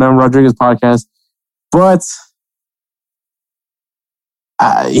this is a Memo Rodriguez podcast, but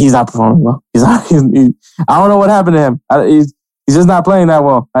he's not performing well. I don't know what happened to him. He's just not playing that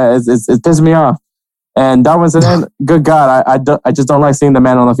well. It's pissing me off. And Darwin Cerdan, good God, I just don't like seeing the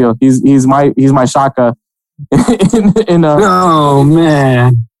man on the field. He's my Shaka. Oh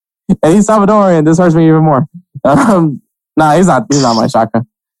man. And he's Salvadorian. This hurts me even more. Nah, he's not my Shaka.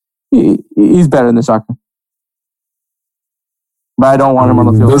 He's better than Shaka. But I don't want him on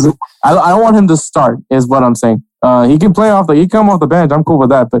the field. I don't want him to start, is what I'm saying. He can play he come off the bench. I'm cool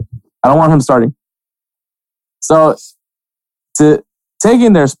with that, but I don't want him starting. So to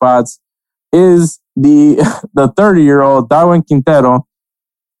taking their spots is the 30-year-old Darwin Quintero,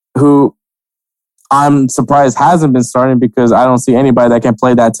 who I'm surprised hasn't been starting because I don't see anybody that can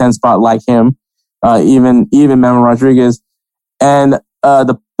play that 10 spot like him, even Memo Rodriguez. And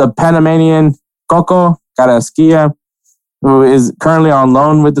the Panamanian Coco Carrasquilla, who is currently on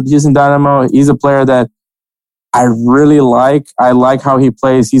loan with the Houston Dynamo. He's a player that I really like. I like how he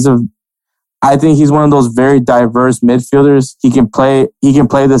plays. I think he's one of those very diverse midfielders. He can play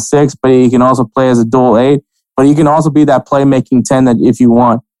the 6, but he can also play as a dual 8. But he can also be that playmaking 10 that if you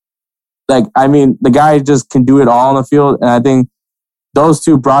want. The guy just can do it all on the field. And I think those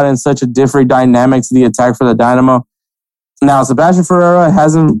two brought in such a different dynamic to the attack for the Dynamo. Now, Sebastian Ferreira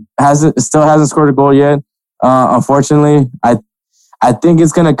still hasn't scored a goal yet. Unfortunately, I think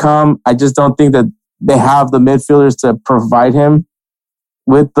it's going to come. I just don't think that they have the midfielders to provide him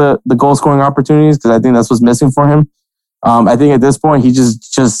with the goal scoring opportunities because I think that's what's missing for him. I think at this point, he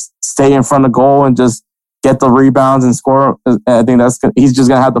just stay in front of goal and just get the rebounds and score. I think he's just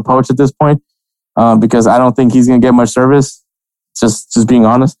going to have to poach at this point because I don't think he's going to get much service, just being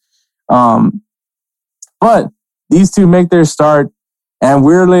honest. But these two make their start, and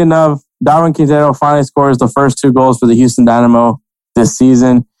weirdly enough, Darwin Quintero finally scores the first 2 goals for the Houston Dynamo this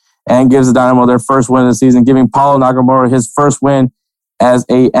season and gives the Dynamo their first win of the season, giving Paulo Nagamura his first win as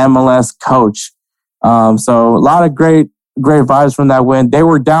a MLS coach. So a lot of great vibes from that win. They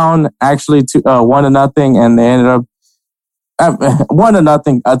were down actually to 1-0, and they ended up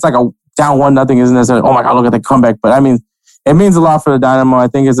 1-0. It's like a down 1-0 isn't necessarily, oh my God, look at the comeback. But I mean, it means a lot for the Dynamo. I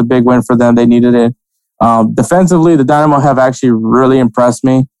think it's a big win for them. They needed it. Defensively, the Dynamo have actually really impressed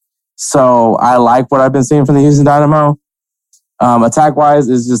me. So I like what I've been seeing from the Houston Dynamo. Attack-wise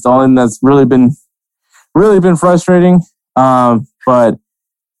is just the only thing that's really been frustrating. But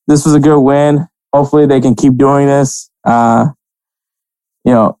this was a good win. Hopefully they can keep doing this. I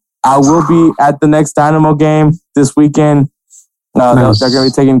will be at the next Dynamo game this weekend. Nice. They're going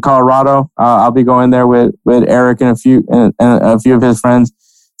to be taking Colorado. I'll be going there with Eric and a few of his friends.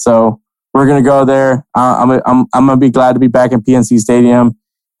 So we're going to go there. I'm going to be glad to be back in PNC Stadium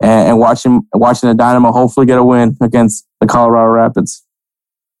and watching the Dynamo hopefully get a win against the Colorado Rapids.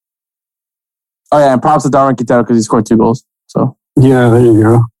 Oh yeah, and props to Darwin Quintero because he scored 2 goals. So yeah, there you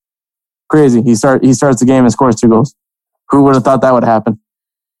go. Crazy. He starts the game and scores 2 goals. Who would have thought that would happen?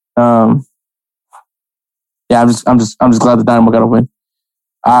 Yeah, I'm just glad the Dynamo got a win.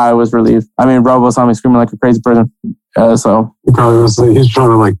 I was relieved. I mean, Robo saw me screaming like a crazy person. So he probably was like, he's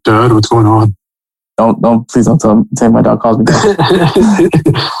probably like, Dad, what's going on? Please don't tell my dog calls me Dad.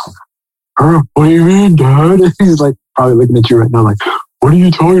 What do you mean, Dad? He's like probably looking at you right now, like, what are you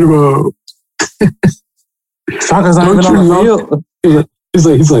talking about? Shaka's not even on the field. He's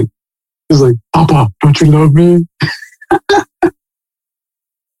like, Papa, don't you love me?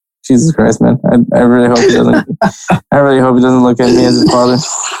 Jesus Christ, man! I really hope he doesn't. I really hope he doesn't look at me as his father.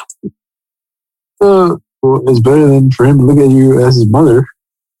 well, it's better than for him to look at you as his mother.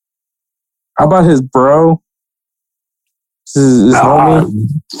 How about his bro? His homie?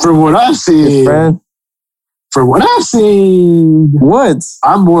 From what I've seen, his friend? From what I've seen, what?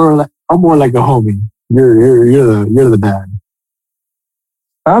 I'm more like a homie. You're the dad.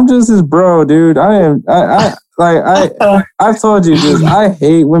 I'm just his bro, dude. I've told you this. I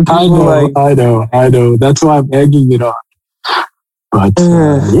hate when people I know. That's why I'm egging it on. But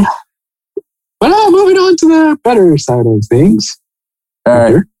yeah. But moving on to the better side of things. All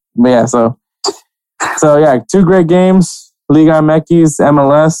right. Yeah. So yeah, 2 great games. Liga MX,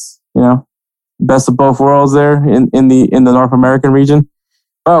 MLS. You know, best of both worlds there in the North American region.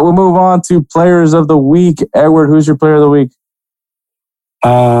 But we'll move on to players of the week. Edward, who's your player of the week?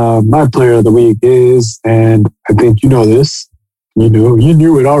 My player of the week is, and I think you know this. You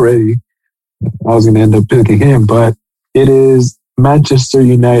knew it already. I was going to end up picking him, but it is Manchester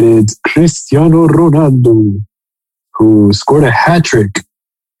United's Cristiano Ronaldo, who scored a hat-trick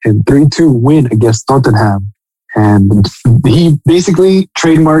in 3-2 win against Tottenham. And he basically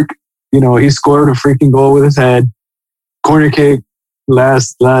trademarked, he scored a freaking goal with his head, corner kick,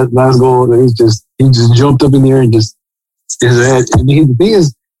 last goal. He just jumped up in the air and just his head. And the thing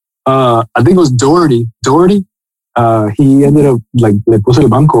is, I think it was Doherty. He ended up like puso el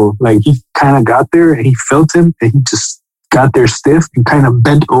banco. Like he kind of got there and he felt him and he just got there stiff and kind of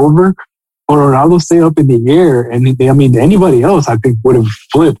bent over. Or Ronaldo stayed up in the air, and anybody else I think would have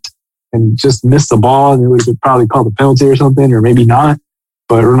flipped and just missed the ball, and it would have probably called a penalty or something, or maybe not.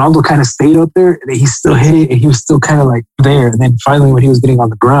 But Ronaldo kind of stayed up there, and he still hit it, and he was still kind of like there. And then finally, when he was getting on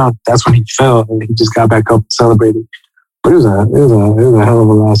the ground, that's when he fell, and he just got back up and celebrated. But it was a hell of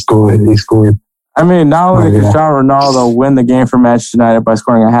a last goal that he scored. I mean, not only did Cristiano Ronaldo win the game for Manchester United by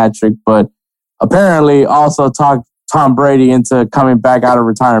scoring a hat trick, but apparently also talked Tom Brady into coming back out of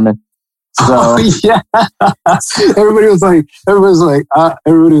retirement. So yeah, everybody was making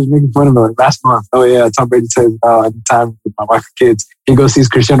fun of it like last month. Oh yeah, Tom Brady says, "Oh, I need time with my wife and kids." He goes sees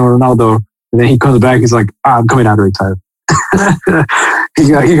Cristiano Ronaldo, and then he comes back. He's like, "I'm coming out of retirement."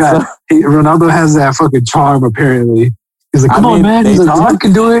 Ronaldo has that fucking charm. Apparently, he's like, "Come on, man!" He's like, "You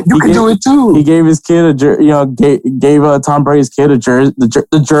can do it. You can do it too." He gave his kid gave Tom Brady's kid a jersey.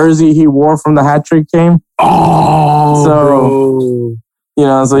 The jersey he wore from the hat trick game. Oh, so. Bro.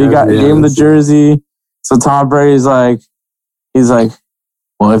 So he gave him the jersey. So Tom Brady's he's like,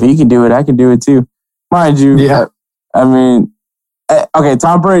 well, if he can do it, I can do it too. Mind you, I mean, okay,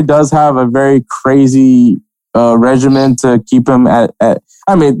 Tom Brady does have a very crazy regimen to keep him at.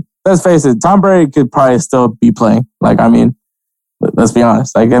 I mean, let's face it, Tom Brady could probably still be playing. Let's be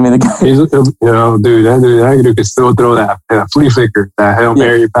honest. The guy, that dude can still throw that flea flicker, that Hail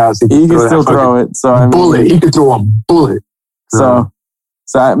Mary pass. He can still throw it. So bullet. He can throw a bullet. So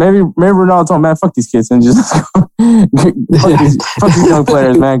maybe Ronaldo told, man, fuck these kids and just fuck these young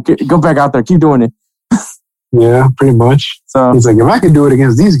players, man. Go back out there, keep doing it. Yeah, pretty much. So he's like, if I can do it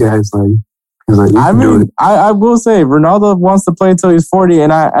against these guys, I will say Ronaldo wants to play until he's 40,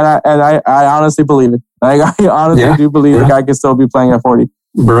 and I honestly believe it. I honestly do believe the guy can still be playing at 40.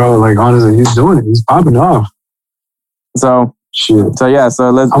 Bro, honestly, he's doing it. He's popping off. So shit. So yeah. So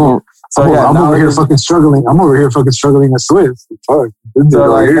let's. I'm over here fucking struggling. at Swiss. Fuck.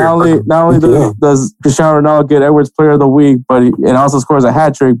 Not only does Cristiano Ronaldo get Edwards Player of the Week, but he also scores a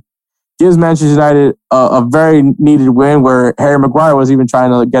hat trick. Gives Manchester United a very needed win where Harry Maguire was even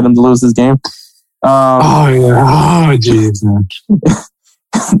trying to get him to lose this game. Jeez, man.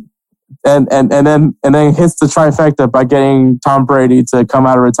 and then hits the trifecta by getting Tom Brady to come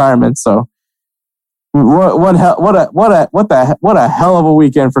out of retirement. So. What a hell of a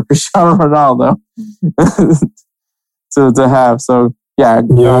weekend for Cristiano Ronaldo to have. So yeah,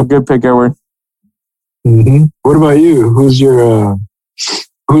 good pick, Edward. Mm-hmm. What about you? Who's your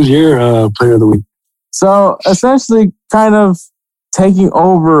player of the week? So essentially, kind of taking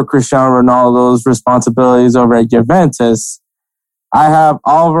over Cristiano Ronaldo's responsibilities over at Juventus, I have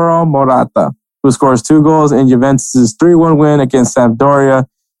Alvaro Morata, who scores 2 goals in Juventus's 3-1 win against Sampdoria,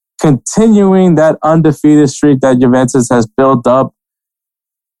 continuing that undefeated streak that Juventus has built up.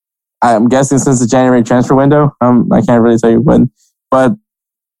 I'm guessing since the January transfer window. I can't really tell you when, but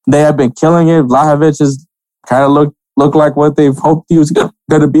they have been killing it. Vlahovic has kind of looked like what they've hoped he was going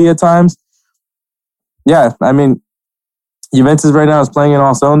to be at times. Yeah, I mean, Juventus right now is playing in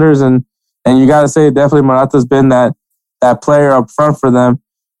all cylinders, and you got to say definitely Morata's been that player up front for them.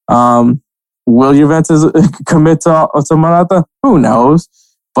 Will Juventus commit to Morata? Who knows?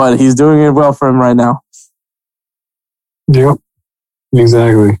 But he's doing it well for him right now. Yep,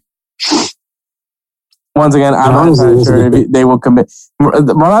 exactly. Once again, I'm not sure if they will commit.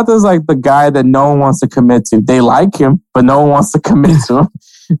 Morata is like the guy that no one wants to commit to. They like him, but no one wants to commit to him.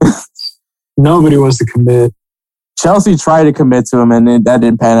 Nobody wants to commit. Chelsea tried to commit to him, and that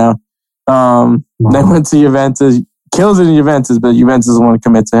didn't pan out. They went to Juventus, kills it in Juventus, but Juventus doesn't want to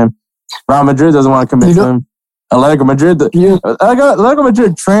commit to him. Real Madrid doesn't want to commit to him. Atletico Madrid, Atletico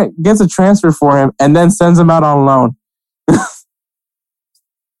Madrid gets a transfer for him and then sends him out on loan.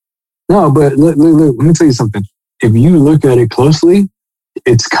 No, but look, let me tell you something. If you look at it closely,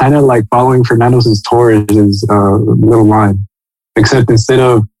 it's kind of like following Fernando Torres' little line, except instead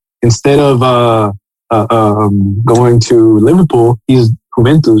of going to Liverpool, he's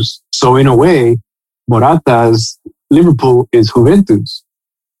Juventus. So in a way, Morata's Liverpool is Juventus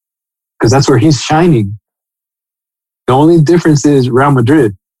because that's where he's shining. The only difference is Real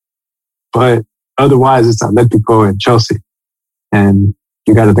Madrid, but otherwise it's Atletico and Chelsea. And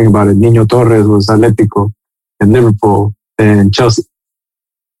you got to think about it. Niño Torres was Atletico and Liverpool and Chelsea.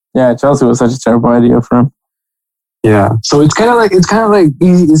 Yeah, Chelsea was such a terrible idea for him. Yeah, so it's kind of like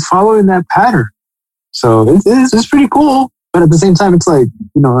he's following that pattern. So it's pretty cool, but at the same time, it's like,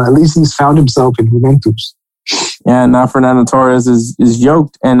 at least he's found himself in Juventus. Yeah, now Fernando Torres is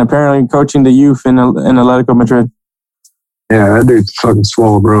yoked and apparently coaching the youth in Atletico Madrid. Yeah, that dude's fucking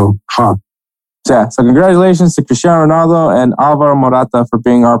swole, bro. Fuck. So congratulations to Cristiano Ronaldo and Alvaro Morata for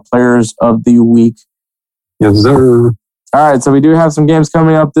being our players of the week. Yes, sir. All right, so we do have some games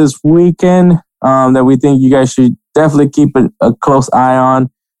coming up this weekend that we think you guys should definitely keep a close eye on.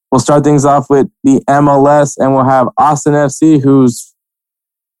 We'll start things off with the MLS, and we'll have Austin FC, who's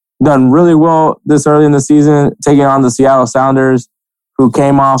done really well this early in the season, taking on the Seattle Sounders, who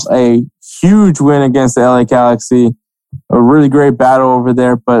came off a huge win against the LA Galaxy. A really great battle over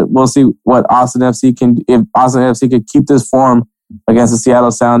there, but we'll see what Austin FC can, if Austin FC could keep this form against the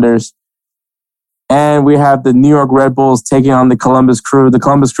Seattle Sounders. And we have the New York Red Bulls taking on the Columbus Crew. The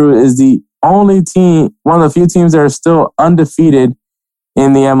Columbus Crew is the only team, one of the few teams that are still undefeated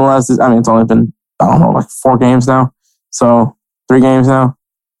in the MLS. I mean, it's only been, like 4 games now. So 3 games now.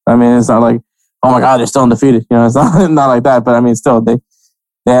 I mean, it's not like, oh my God, they're still undefeated. It's not like that, but I mean, still, they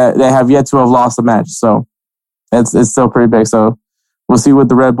have yet to have lost a match. So it's still pretty big. So we'll see what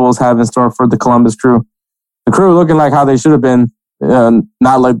the Red Bulls have in store for the Columbus Crew. The Crew looking like how they should have been,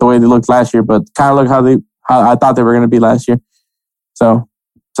 not like the way they looked last year, but kind of look how I thought they were going to be last year. So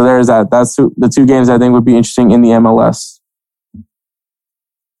there's that. That's the 2 games I think would be interesting in the MLS.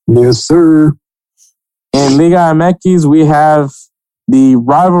 Yes, sir. In Liga MX, we have the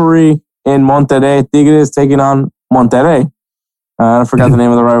rivalry in Monterrey. Tigres taking on Monterrey. I forgot the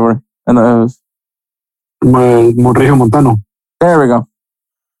name of the rivalry. Monterrey Montano. There we go.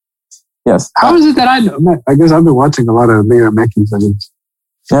 Yes. How is it that I know? I guess I've been watching a lot of Liga MX. I guess.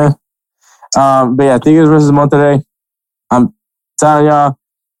 Yeah. But yeah, Tigres versus Monterrey. I'm telling y'all,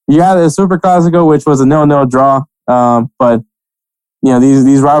 you had the Super Clasico, which was a 0-0 draw. But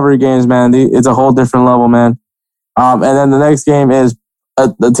these rivalry games, man, it's a whole different level, man. And then the next game is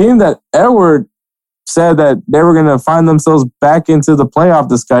the team that Edward said that they were going to find themselves back into the playoff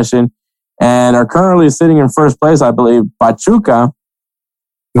discussion and are currently sitting in first place, I believe, Pachuca,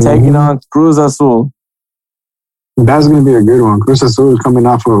 taking on Cruz Azul. That's going to be a good one. Cruz Azul is coming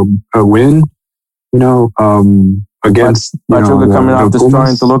off a win, against Pachuca coming off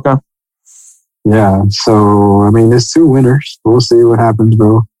destroying Toluca. Yeah, so, I mean, there's 2 winners. We'll see what happens,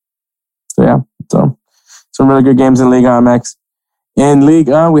 bro. So, yeah. So, some really good games in Liga MX. In Ligue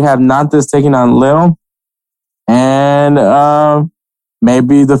 1, we have Nantes taking on Lille. And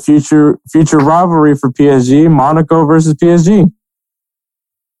maybe the future rivalry for PSG, Monaco versus PSG.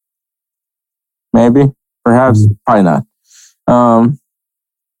 Maybe. Perhaps. Probably not. Probably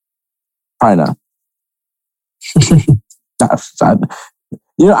not.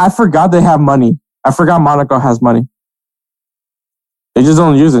 I forgot they have money. I forgot Monaco has money. They just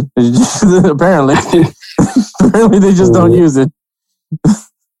don't use it. Apparently. Apparently they just don't use it.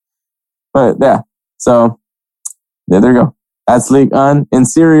 But yeah. So, yeah, there you go. That's Ligue 1. In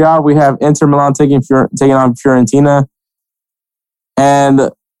Serie A, we have Inter Milan taking on Fiorentina.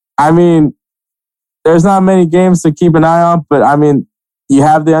 And, I mean, there's not many games to keep an eye on, but, I mean, you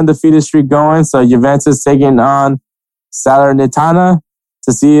have the undefeated streak going. So, Juventus taking on Salernitana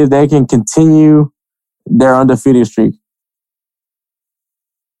to see if they can continue their undefeated streak.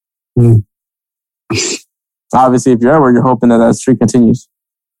 Obviously, if you're ever, you're hoping that streak continues.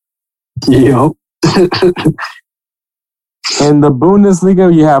 Yep. In the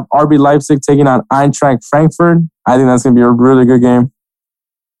Bundesliga, you have RB Leipzig taking on Eintracht Frankfurt. I think that's going to be a really good game.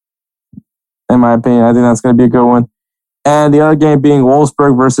 In my opinion, I think that's going to be a good one. And the other game being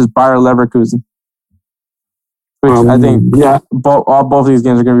Wolfsburg versus Bayer Leverkusen. Which I think both of these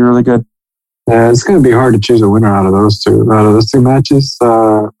games are going to be really good. Yeah, it's going to be hard to choose a winner out of those two matches.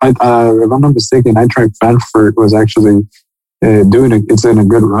 If I'm not mistaken, Eintracht Frankfurt was actually it's in a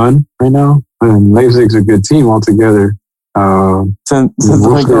good run right now, and Leipzig's a good team altogether. Since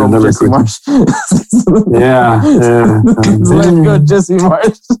Jesse Marsch. Let's go, Jesse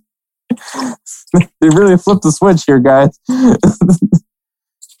Marsch. They really flipped the switch here, guys.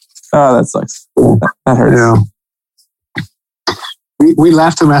 Oh, that sucks. That hurts. Yeah. We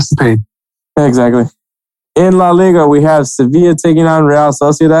laughed him as the pain. Exactly. In La Liga, we have Sevilla taking on Real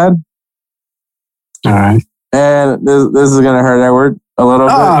Sociedad. All right. And this is going to hurt Edward a little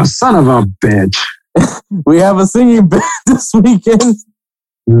bit. Oh, son of a bitch. We have a singing band this weekend.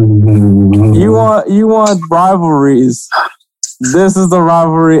 You want rivalries. This is the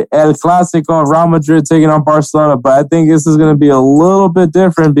rivalry. El Clásico, Real Madrid taking on Barcelona. But I think this is going to be a little bit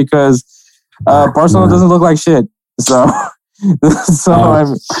different because Barcelona doesn't look like shit. So I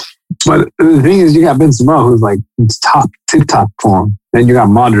mean, but the thing is, you got Benzema, who's like tip-top form. Then you got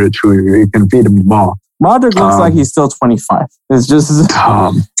Modric, who can feed him the ball. Modric looks like he's still 25. It's just...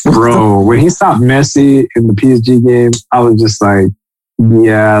 bro, when he stopped Messi in the PSG game, I was just like,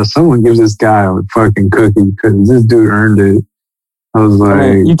 yeah, someone gives this guy a fucking cookie because this dude earned it. I was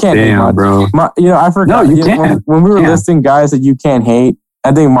like, you can't damn, bro. I forgot. No, you can't. When we were listing guys that you can't hate,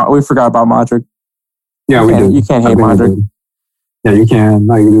 I think we forgot about Modric. Yeah, we did. You can't hate Modric. Yeah, you can.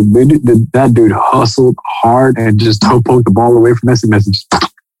 Like, that dude hustled hard and just toe poked the ball away from Messi.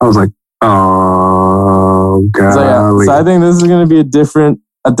 I was like, oh, God. So I think this is going to be a different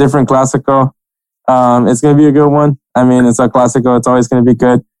Clásico. It's going to be a good one. I mean, it's a Clásico. It's always going to be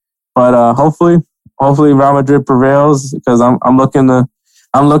good. But hopefully Real Madrid prevails because I'm looking to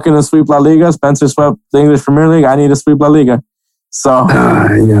sweep La Liga. Spencer swept the English Premier League. I need to sweep La Liga. So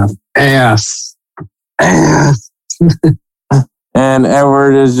yeah, ass. And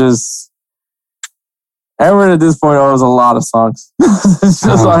Edward at this point owes a lot of songs. That's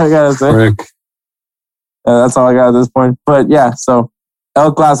just all I gotta say. That's all I got at this point. But yeah, so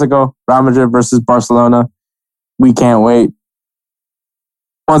El Clásico, Real Madrid versus Barcelona. We can't wait.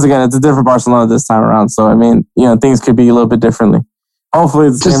 Once again, it's a different Barcelona this time around. So I mean, things could be a little bit differently. Hopefully,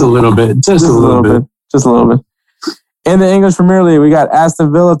 it's just a little bit. Just a little bit. Just a little bit. In the English Premier League, we got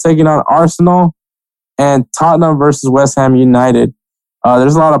Aston Villa taking on Arsenal and Tottenham versus West Ham United.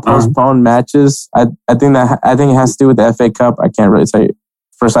 There's a lot of postponed matches. I think it has to do with the FA Cup. I can't really tell you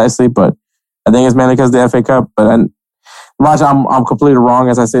precisely, but I think it's mainly because of the FA Cup. But I'm completely wrong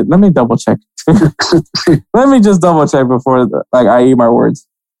as I said. Let me double check. Let me just double check before I eat my words.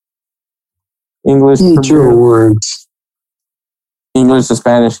 English. Eat your words. English to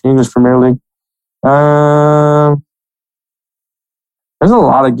Spanish. English Premier League. There's a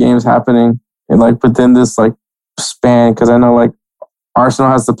lot of games happening within this span because I know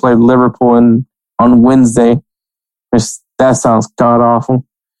Arsenal has to play Liverpool on Wednesday, which that sounds god awful.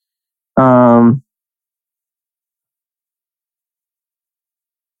 Oh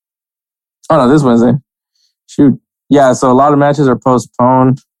no, this Wednesday. Shoot. Yeah, so a lot of matches are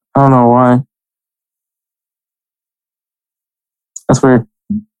postponed. I don't know why. That's weird.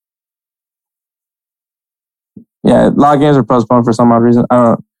 Yeah, a lot of games are postponed for some odd reason. I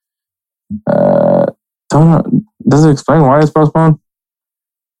don't know. Don't know. Does it explain why it's postponed?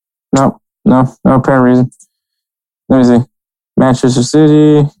 No apparent reason. Let me see. Manchester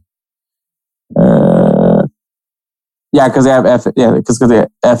City. Yeah, because they have because the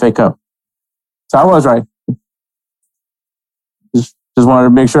FA Cup. So I was right. Just wanted to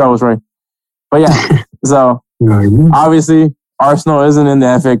make sure I was right. But yeah, so obviously Arsenal isn't in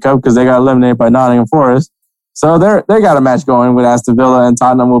the FA Cup because they got eliminated by Nottingham Forest. So they got a match going with Aston Villa, and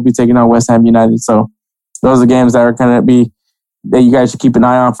Tottenham will be taking on West Ham United. So those are games that are going to be that you guys should keep an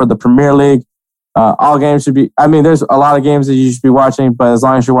eye on for the Premier League. All games should be. I mean, there's a lot of games that you should be watching, but as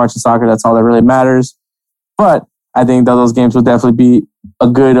long as you're watching soccer, that's all that really matters. But I think that those games will definitely be a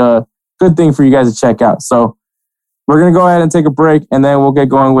good thing for you guys to check out. So we're gonna go ahead and take a break, and then we'll get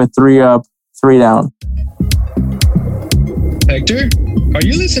going with 3 up, 3 down. Hector, are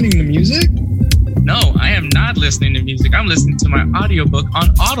you listening to music? No, I am not listening to music. I'm listening to my audiobook on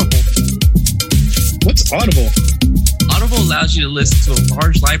Audible. What's Audible? Audible allows you to listen to a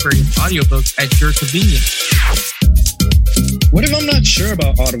large library of audiobooks at your convenience. What if I'm not sure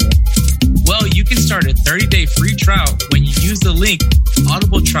about Audible? Well, you can start a 30-day free trial when you use the link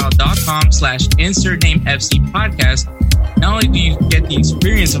audibletrial.com/InsertNameFCPodcast. Not only do you get the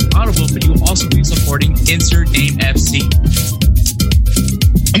experience of Audible, but you will also be supporting Insert Name FC.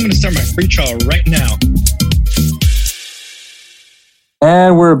 I'm going to start my free trial right now.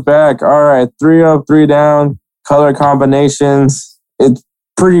 And we're back. All right, 3 up, 3 down. color combinations. It's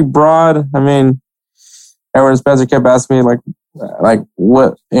pretty broad. I mean, Edward Spencer kept asking me like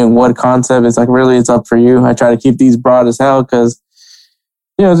what in what concept. It's like, really, it's up for you. I try to keep these broad as hell because,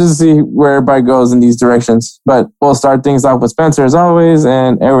 just to see where everybody goes in these directions. But we'll start things off with Spencer as always.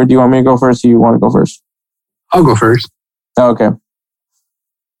 And Edward, do you want me to go first or you want to go first? I'll go first. Okay.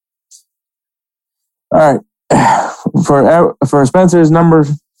 All right. For Spencer's number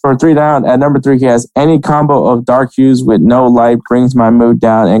for 3 down, at number 3, he has any combo of dark hues with no light brings my mood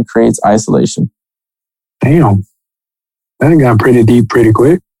down and creates isolation. Damn. That got pretty deep pretty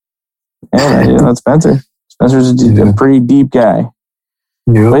quick. Yeah, that's Spencer. Spencer's a pretty deep guy.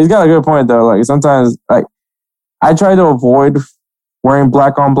 Yeah. But he's got a good point though. Like sometimes, like I try to avoid wearing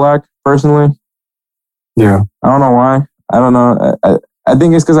black on black personally. Yeah. I don't know why. I don't know. I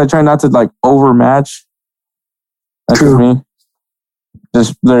think it's because I try not to like overmatch. That's just me.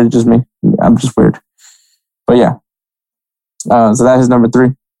 They're just me. I'm just weird. But yeah. So that is number 3.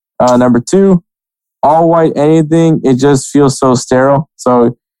 Number 2, all white anything. It just feels so sterile.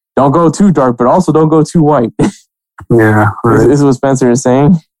 So don't go too dark, but also don't go too white. Yeah. Right. This is what Spencer is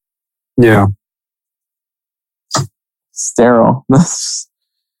saying. Yeah. Sterile.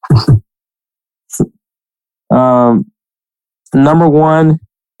 Number 1,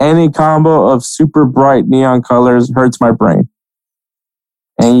 any combo of super bright neon colors hurts my brain.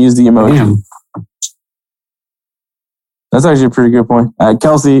 And use the emoji. Damn. That's actually a pretty good point.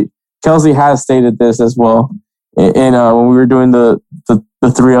 Kelsey has stated this as well. In when we were doing the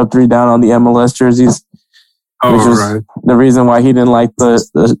 3 up, 3 down on the MLS jerseys. Oh, which was right. The reason why he didn't like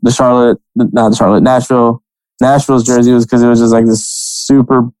Nashville's jersey was because it was just like this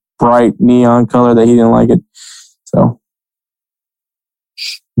super bright neon color that he didn't like it. So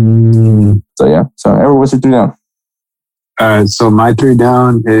yeah. So Edward, what's your 3 down? So my 3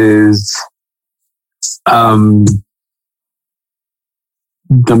 down is number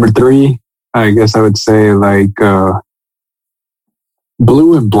 3. I guess I would say like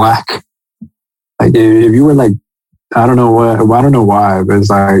blue and black. Like if you were like, I don't know why, but it's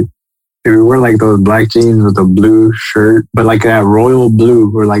like if you wear like those black jeans with a blue shirt, but like that royal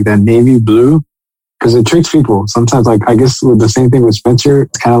blue or like that navy blue, because it tricks people. Sometimes, like I guess with the same thing with Spencer,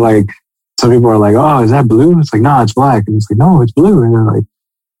 it's kind of like some people are like, "Oh, is that blue?" It's like, "No, it's black," and it's like, "No, it's blue," and they're like,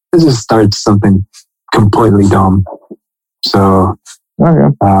 it just starts something completely dumb. So, okay.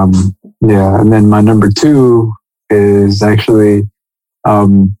 Yeah, and then my number 2 is actually.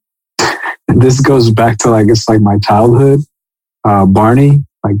 This goes back to like it's like my childhood. Barney,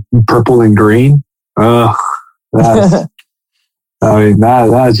 like purple and green. Ugh, that's. I mean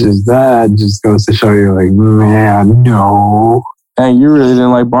that just goes to show you like, man, no. And you really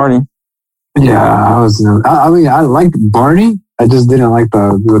didn't like Barney. Yeah, I mean I liked Barney. I just didn't like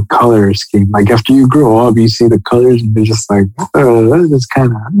the color scheme. Like after you grow up, you see the colors and you're just like, that's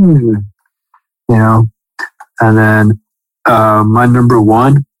kind of, And then my number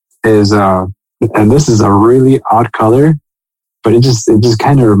 1 is and this is a really odd color, but it just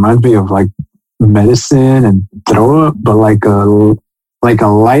kind of reminds me of like medicine and throw up, but like a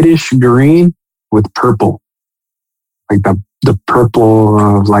lightish green with purple, like the purple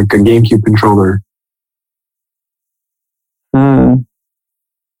of like a GameCube controller.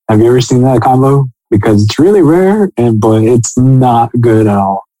 Have you ever seen that combo? Because it's really rare, but it's not good at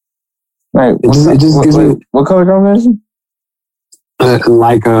all. Right. What color combination?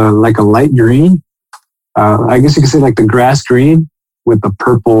 Like a light green. I guess you could say like the grass green with the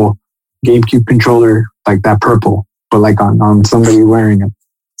purple GameCube controller, like that purple, but like on somebody wearing it.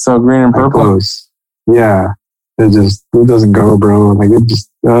 So green and purple. Close. Yeah. It doesn't go, bro. Like it just.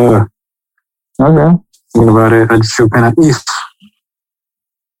 Okay. Thinking about it, I just feel kind of.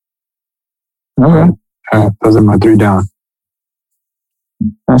 Okay. Those are my 3 down.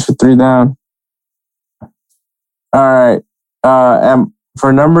 That's your 3 down. All right. And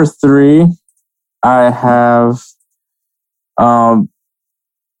for number 3, I have. I'm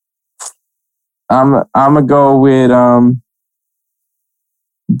gonna go with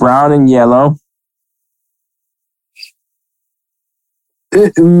brown and yellow.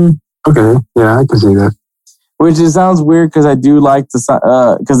 Okay, yeah, I can see that. Which it sounds weird because I do like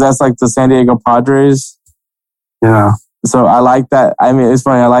because that's like the San Diego Padres. Yeah. So I like that. I mean, it's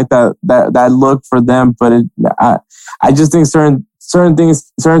funny. I like that look for them, but I just think certain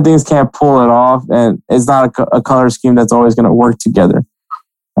things can't pull it off, and it's not a color scheme that's always going to work together.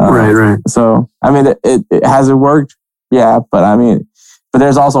 Right. So I mean, it has it worked? Yeah, but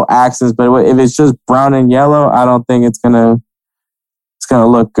there's also accents. But if it's just brown and yellow, I don't think it's gonna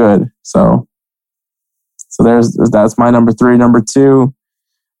look good. So that's my number 3. Number 2,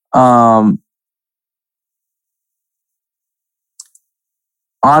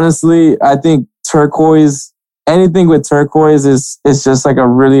 honestly, I think turquoise, anything with turquoise is just like a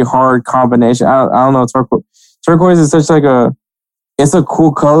really hard combination. I don't know. Turquoise is such like it's a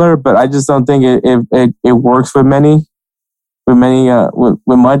cool color, but I just don't think it works with much.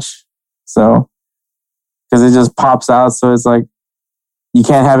 So, because it just pops out. So it's like, you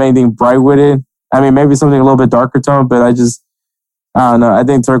can't have anything bright with it. I mean, maybe something a little bit darker tone, but I don't know. I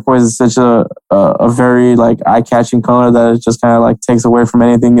think turquoise is such a very like eye-catching color that it just kind of like takes away from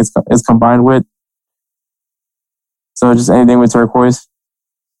anything it's combined with. So just anything with turquoise.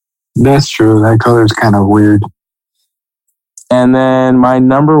 That's true. That color is kind of weird. And then my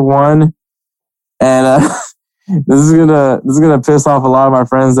number one, and this is gonna piss off a lot of my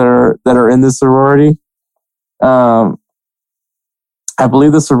friends that are in this sorority. I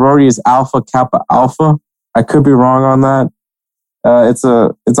believe the sorority is Alpha Kappa Alpha. I could be wrong on that. It's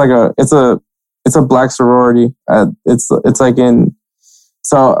a black sorority. It's like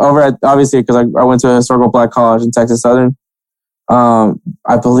over at, obviously, because I went to a historical black college in Texas Southern. I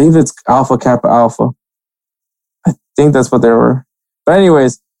believe it's Alpha Kappa Alpha. I think that's what they were. But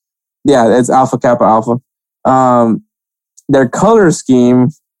anyways, yeah, it's Alpha Kappa Alpha. Their color scheme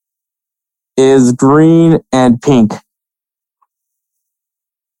is green and pink.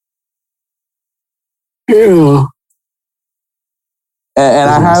 Yeah. And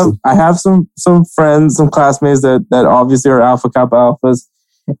I have some friends, some classmates that obviously are Alpha Kappa Alphas.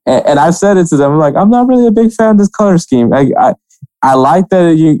 And I've said it to them, I'm like, I'm not really a big fan of this color scheme. I like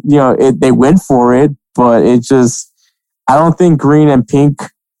that they went for it, but it just, I don't think green and pink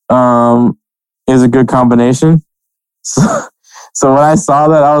is a good combination. So when I saw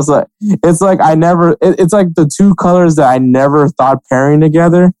that, I was like, it's like it's like the two colors that I never thought pairing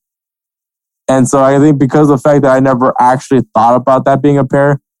together. And so I think because of the fact that I never actually thought about that being a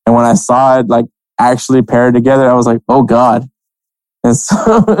pair, and when I saw it like actually paired together, I was like, oh God. And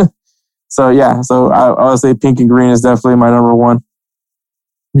so yeah, so I would say pink and green is definitely my number one.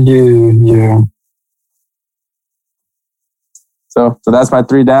 Yeah. So that's my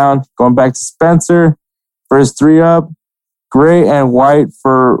 3 down. Going back to Spencer. First 3 up. Gray and white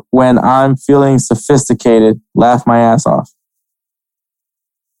for when I'm feeling sophisticated. Laugh my ass off.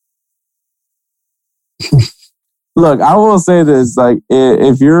 Look, I will say this: like,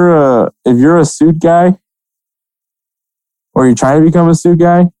 if you're a suit guy, or you're trying to become a suit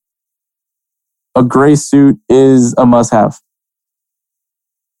guy, a gray suit is a must-have.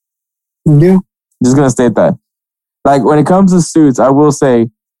 Yeah, just gonna state that. Like, when it comes to suits, I will say,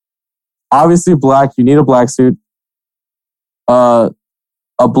 obviously, black. You need a black suit. A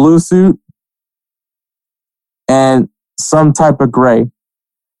blue suit, and some type of gray.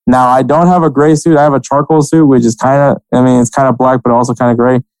 Now, I don't have a gray suit. I have a charcoal suit, which is it's kind of black, but also kind of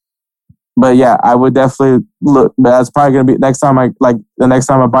gray. But yeah, I would definitely look. That's probably going to be the next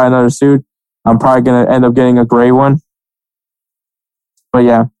time I buy another suit, I'm probably going to end up getting a gray one. But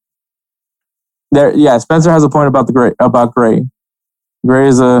yeah. Spencer has a point about gray. Gray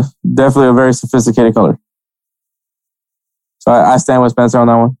is definitely a very sophisticated color. So I stand with Spencer on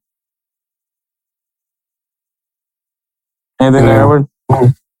that one. Anything there, Edward?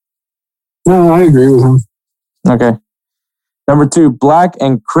 No, I agree with him. Okay. Number 2, black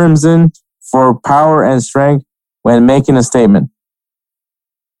and crimson for power and strength when making a statement.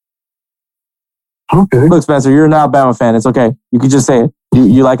 Okay. Look, Spencer, you're an Alabama fan. It's okay. You can just say it.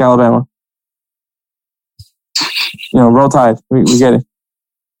 You like Alabama. Roll Tide. We get it.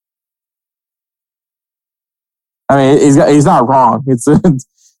 I mean, he's not wrong. It's a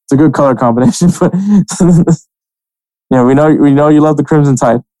good color combination, but we know you love the Crimson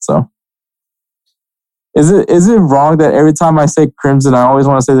Tide. So, is it wrong that every time I say crimson, I always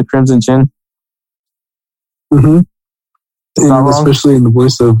want to say the Crimson Chin? Mm-hmm. It's not wrong? Especially in the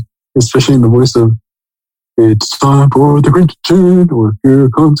voice of, it's time for the Crimson Chin, or here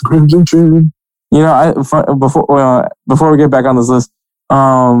comes the Crimson Chin. Before we get back on this list,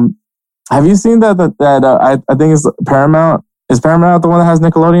 have you seen that I think it's Paramount? Is Paramount the one that has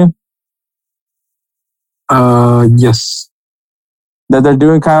Nickelodeon? Yes. That they're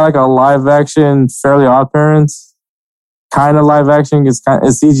doing kind of like a live action Fairly Odd Parents kind of live action. It's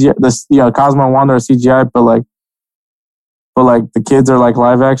CGI. Cosmo and Wanda are CGI, but like the kids are like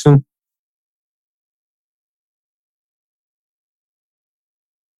live action.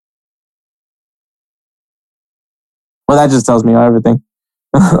 Well, that just tells me everything.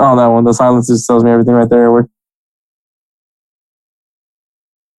 On that one, the silence just tells me everything right there. All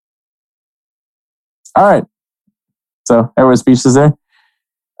right. So everyone's speechless there.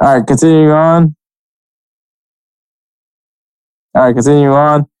 All right, continuing on.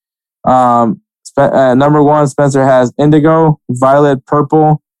 Spencer Number 1, Spencer has indigo, violet,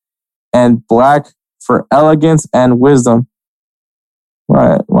 purple, and black for elegance and wisdom.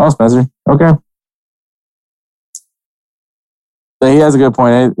 Right. Well, Spencer. Okay. But he has a good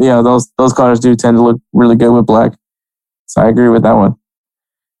point. You know, those colors do tend to look really good with black. So I agree with that one.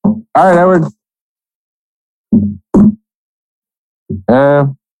 All right, Edward.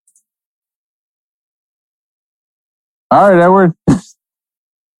 All right, Edward.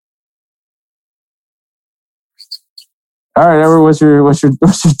 All right, Edward. What's your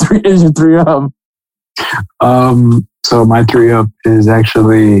 3? Is your 3 up? So my 3 up is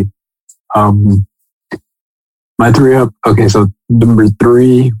actually my 3 up. Okay, so number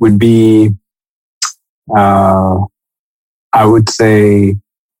 3 would be I would say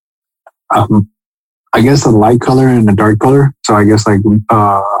I guess a light color and a dark color. So I guess like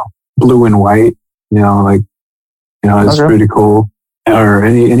blue and white. It's Okay. pretty cool. Or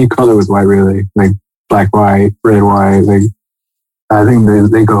any color with white, really, like black, white, red, white. Like I think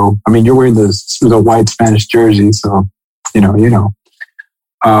they go. I mean, you're wearing the white Spanish jersey, so you know.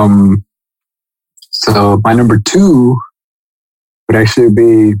 So my number 2 would actually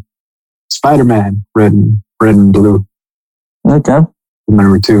be Spider-Man, red and blue. Okay. My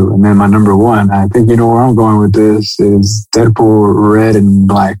number 2, and then my number 1. I think you know where I'm going with this is Deadpool, red and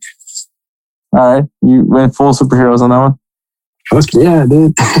black. All right. You went full superheroes on that one? Fuck yeah,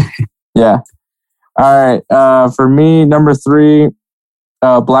 dude. Yeah. All right. For me, number 3,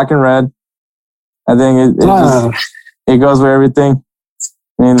 black and red. I think it goes with everything.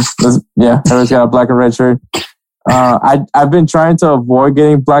 I mean, everyone's got a black and red shirt. I've been trying to avoid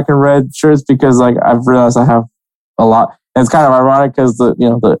getting black and red shirts because like I've realized I have a lot. And it's kind of ironic because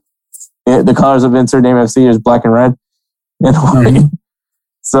the colors of Insert Name FC is black and red and white. Mm-hmm.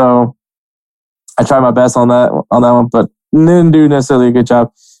 So I tried my best on that one, but didn't do necessarily a good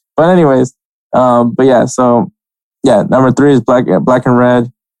job. But anyways, but yeah, so yeah, number 3 is black and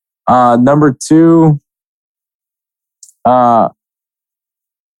red. Number 2,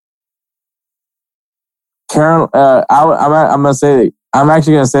 Karen. I'm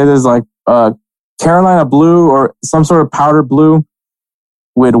actually gonna say this like Carolina blue or some sort of powder blue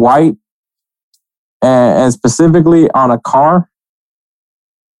with white, and specifically on a car.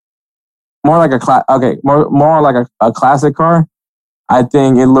 More like more like a classic car. I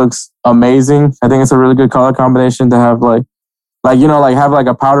think it looks amazing. I think it's a really good color combination to have like have like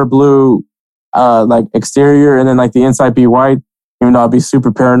a powder blue like exterior and then like the inside be white. Even though I'd be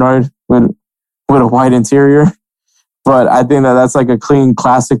super paranoid with a white interior, but I think that's like a clean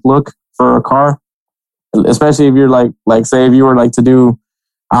classic look for a car, especially if you're like say if you were like to do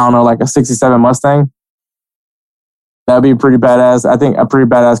like a 67 Mustang. That'd be pretty badass. I think a pretty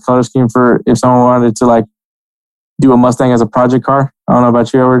badass color scheme for if someone wanted to like do a Mustang as a project car. I don't know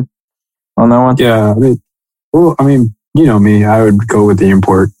about you, Edward, on that one. Yeah, I mean, you know me, I would go with the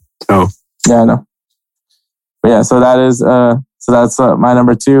import. So yeah, I know. But yeah, so that is that's my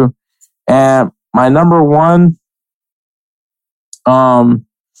number 2, and my number 1. I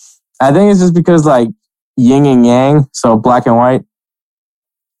think it's just because like yin and yang, so black and white.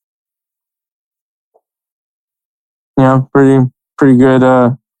 Pretty good.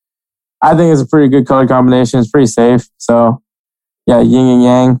 I think it's a pretty good color combination. It's pretty safe. So yeah, yin and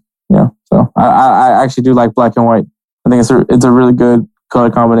yang. Yeah. So I actually do like black and white. I think it's a really good color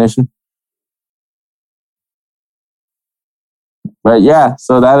combination. But yeah,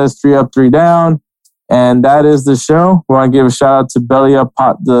 so that is 3 up, 3 down. And that is the show. We want to give a shout out to the Belly Up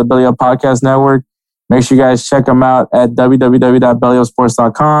Podcast Network. Make sure you guys check them out at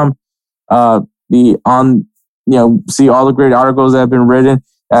www.bellyupsports.com. See all the great articles that have been written.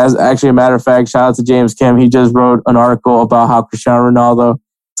 As actually a matter of fact, shout out to James Kim. He just wrote an article about how Cristiano Ronaldo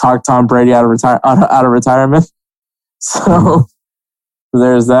talked Tom Brady out of retirement. So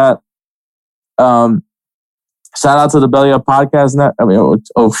there's that. Shout out to the Belly Up Podcast Net.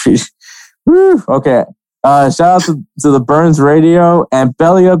 Shit. Woo, okay. Shout out to the Burns Radio and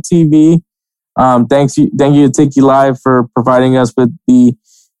Belly Up TV. Thank you to Tiki Live for providing us with the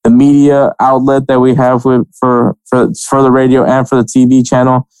media outlet that we have for the radio and for the TV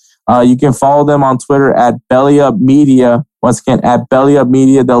channel. You can follow them on Twitter at Belly Up Media. Once again, at Belly Up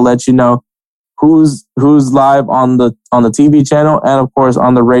Media, they'll let you know who's live on the TV channel and of course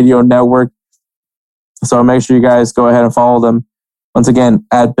on the radio network. So make sure you guys go ahead and follow them. Once again,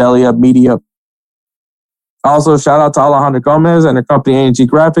 at Belly Up Media. Also, shout out to Alejandro Gomez and her company ANG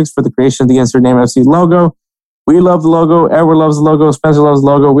Graphics for the creation of the Insert Name FC logo. We love the logo. Edward loves the logo. Spencer loves the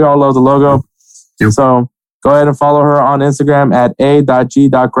logo. We all love the logo. Yep. So go ahead and follow her on Instagram at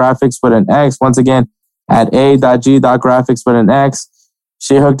a.g.graphics with an X. Once again, at a.g.graphics with an X.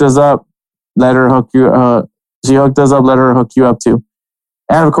 She hooked us up let her hook you. She hooked us up. Let her hook you up too.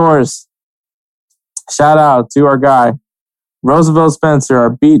 And of course, shout out to our guy, Roosevelt Spencer, our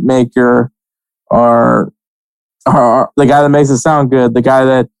beat maker, our the guy that makes it sound good, the guy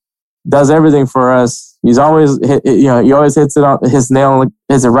that does everything for us. He's always he always hits it hits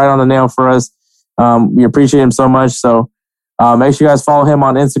it right on the nail for us. We appreciate him so much. So make sure you guys follow him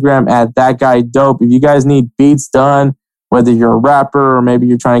on Instagram at ThatGuyDope. If you guys need beats done, whether you're a rapper or maybe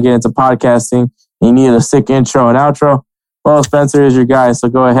you're trying to get into podcasting, you need a sick intro and outro, well, Spencer is your guy. So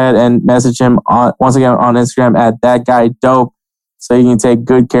go ahead and message him once again on Instagram at ThatGuyDope so he can take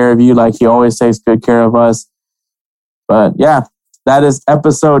good care of you like he always takes good care of us. But yeah, that is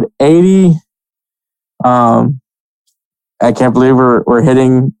episode 80. I can't believe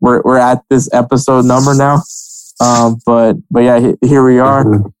we're at this episode number now. But yeah, here we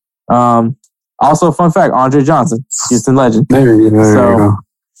are. Also, fun fact, Andre Johnson, Houston legend. There you go.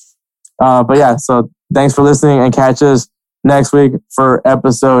 But yeah, so thanks for listening and catch us next week for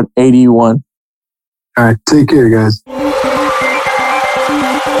episode 81. All right, take care, guys.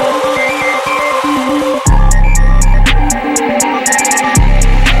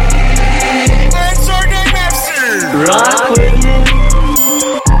 Rock with you.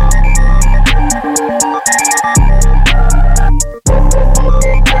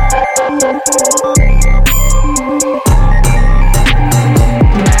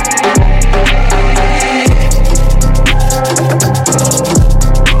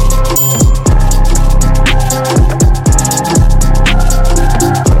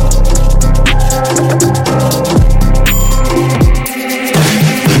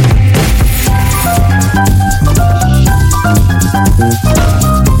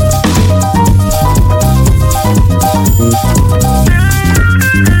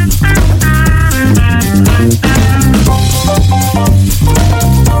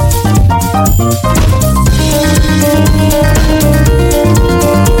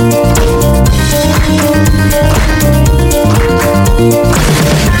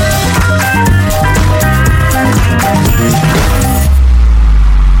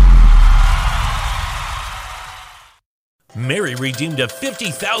 Mary redeemed a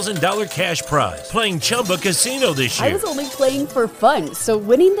 $50,000 cash prize playing Chumba Casino this year. I was only playing for fun, so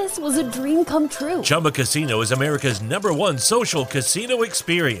winning this was a dream come true. Chumba Casino is America's #1 social casino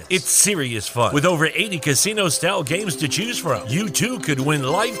experience. It's serious fun. With over 80 casino-style games to choose from, you too could win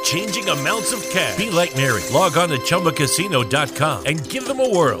life-changing amounts of cash. Be like Mary. Log on to ChumbaCasino.com and give them a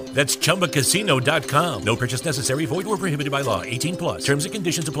whirl. That's ChumbaCasino.com. No purchase necessary. Void or prohibited by law. 18+. Terms and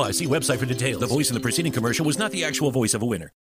conditions apply. See website for details. The voice in the preceding commercial was not the actual voice of a winner.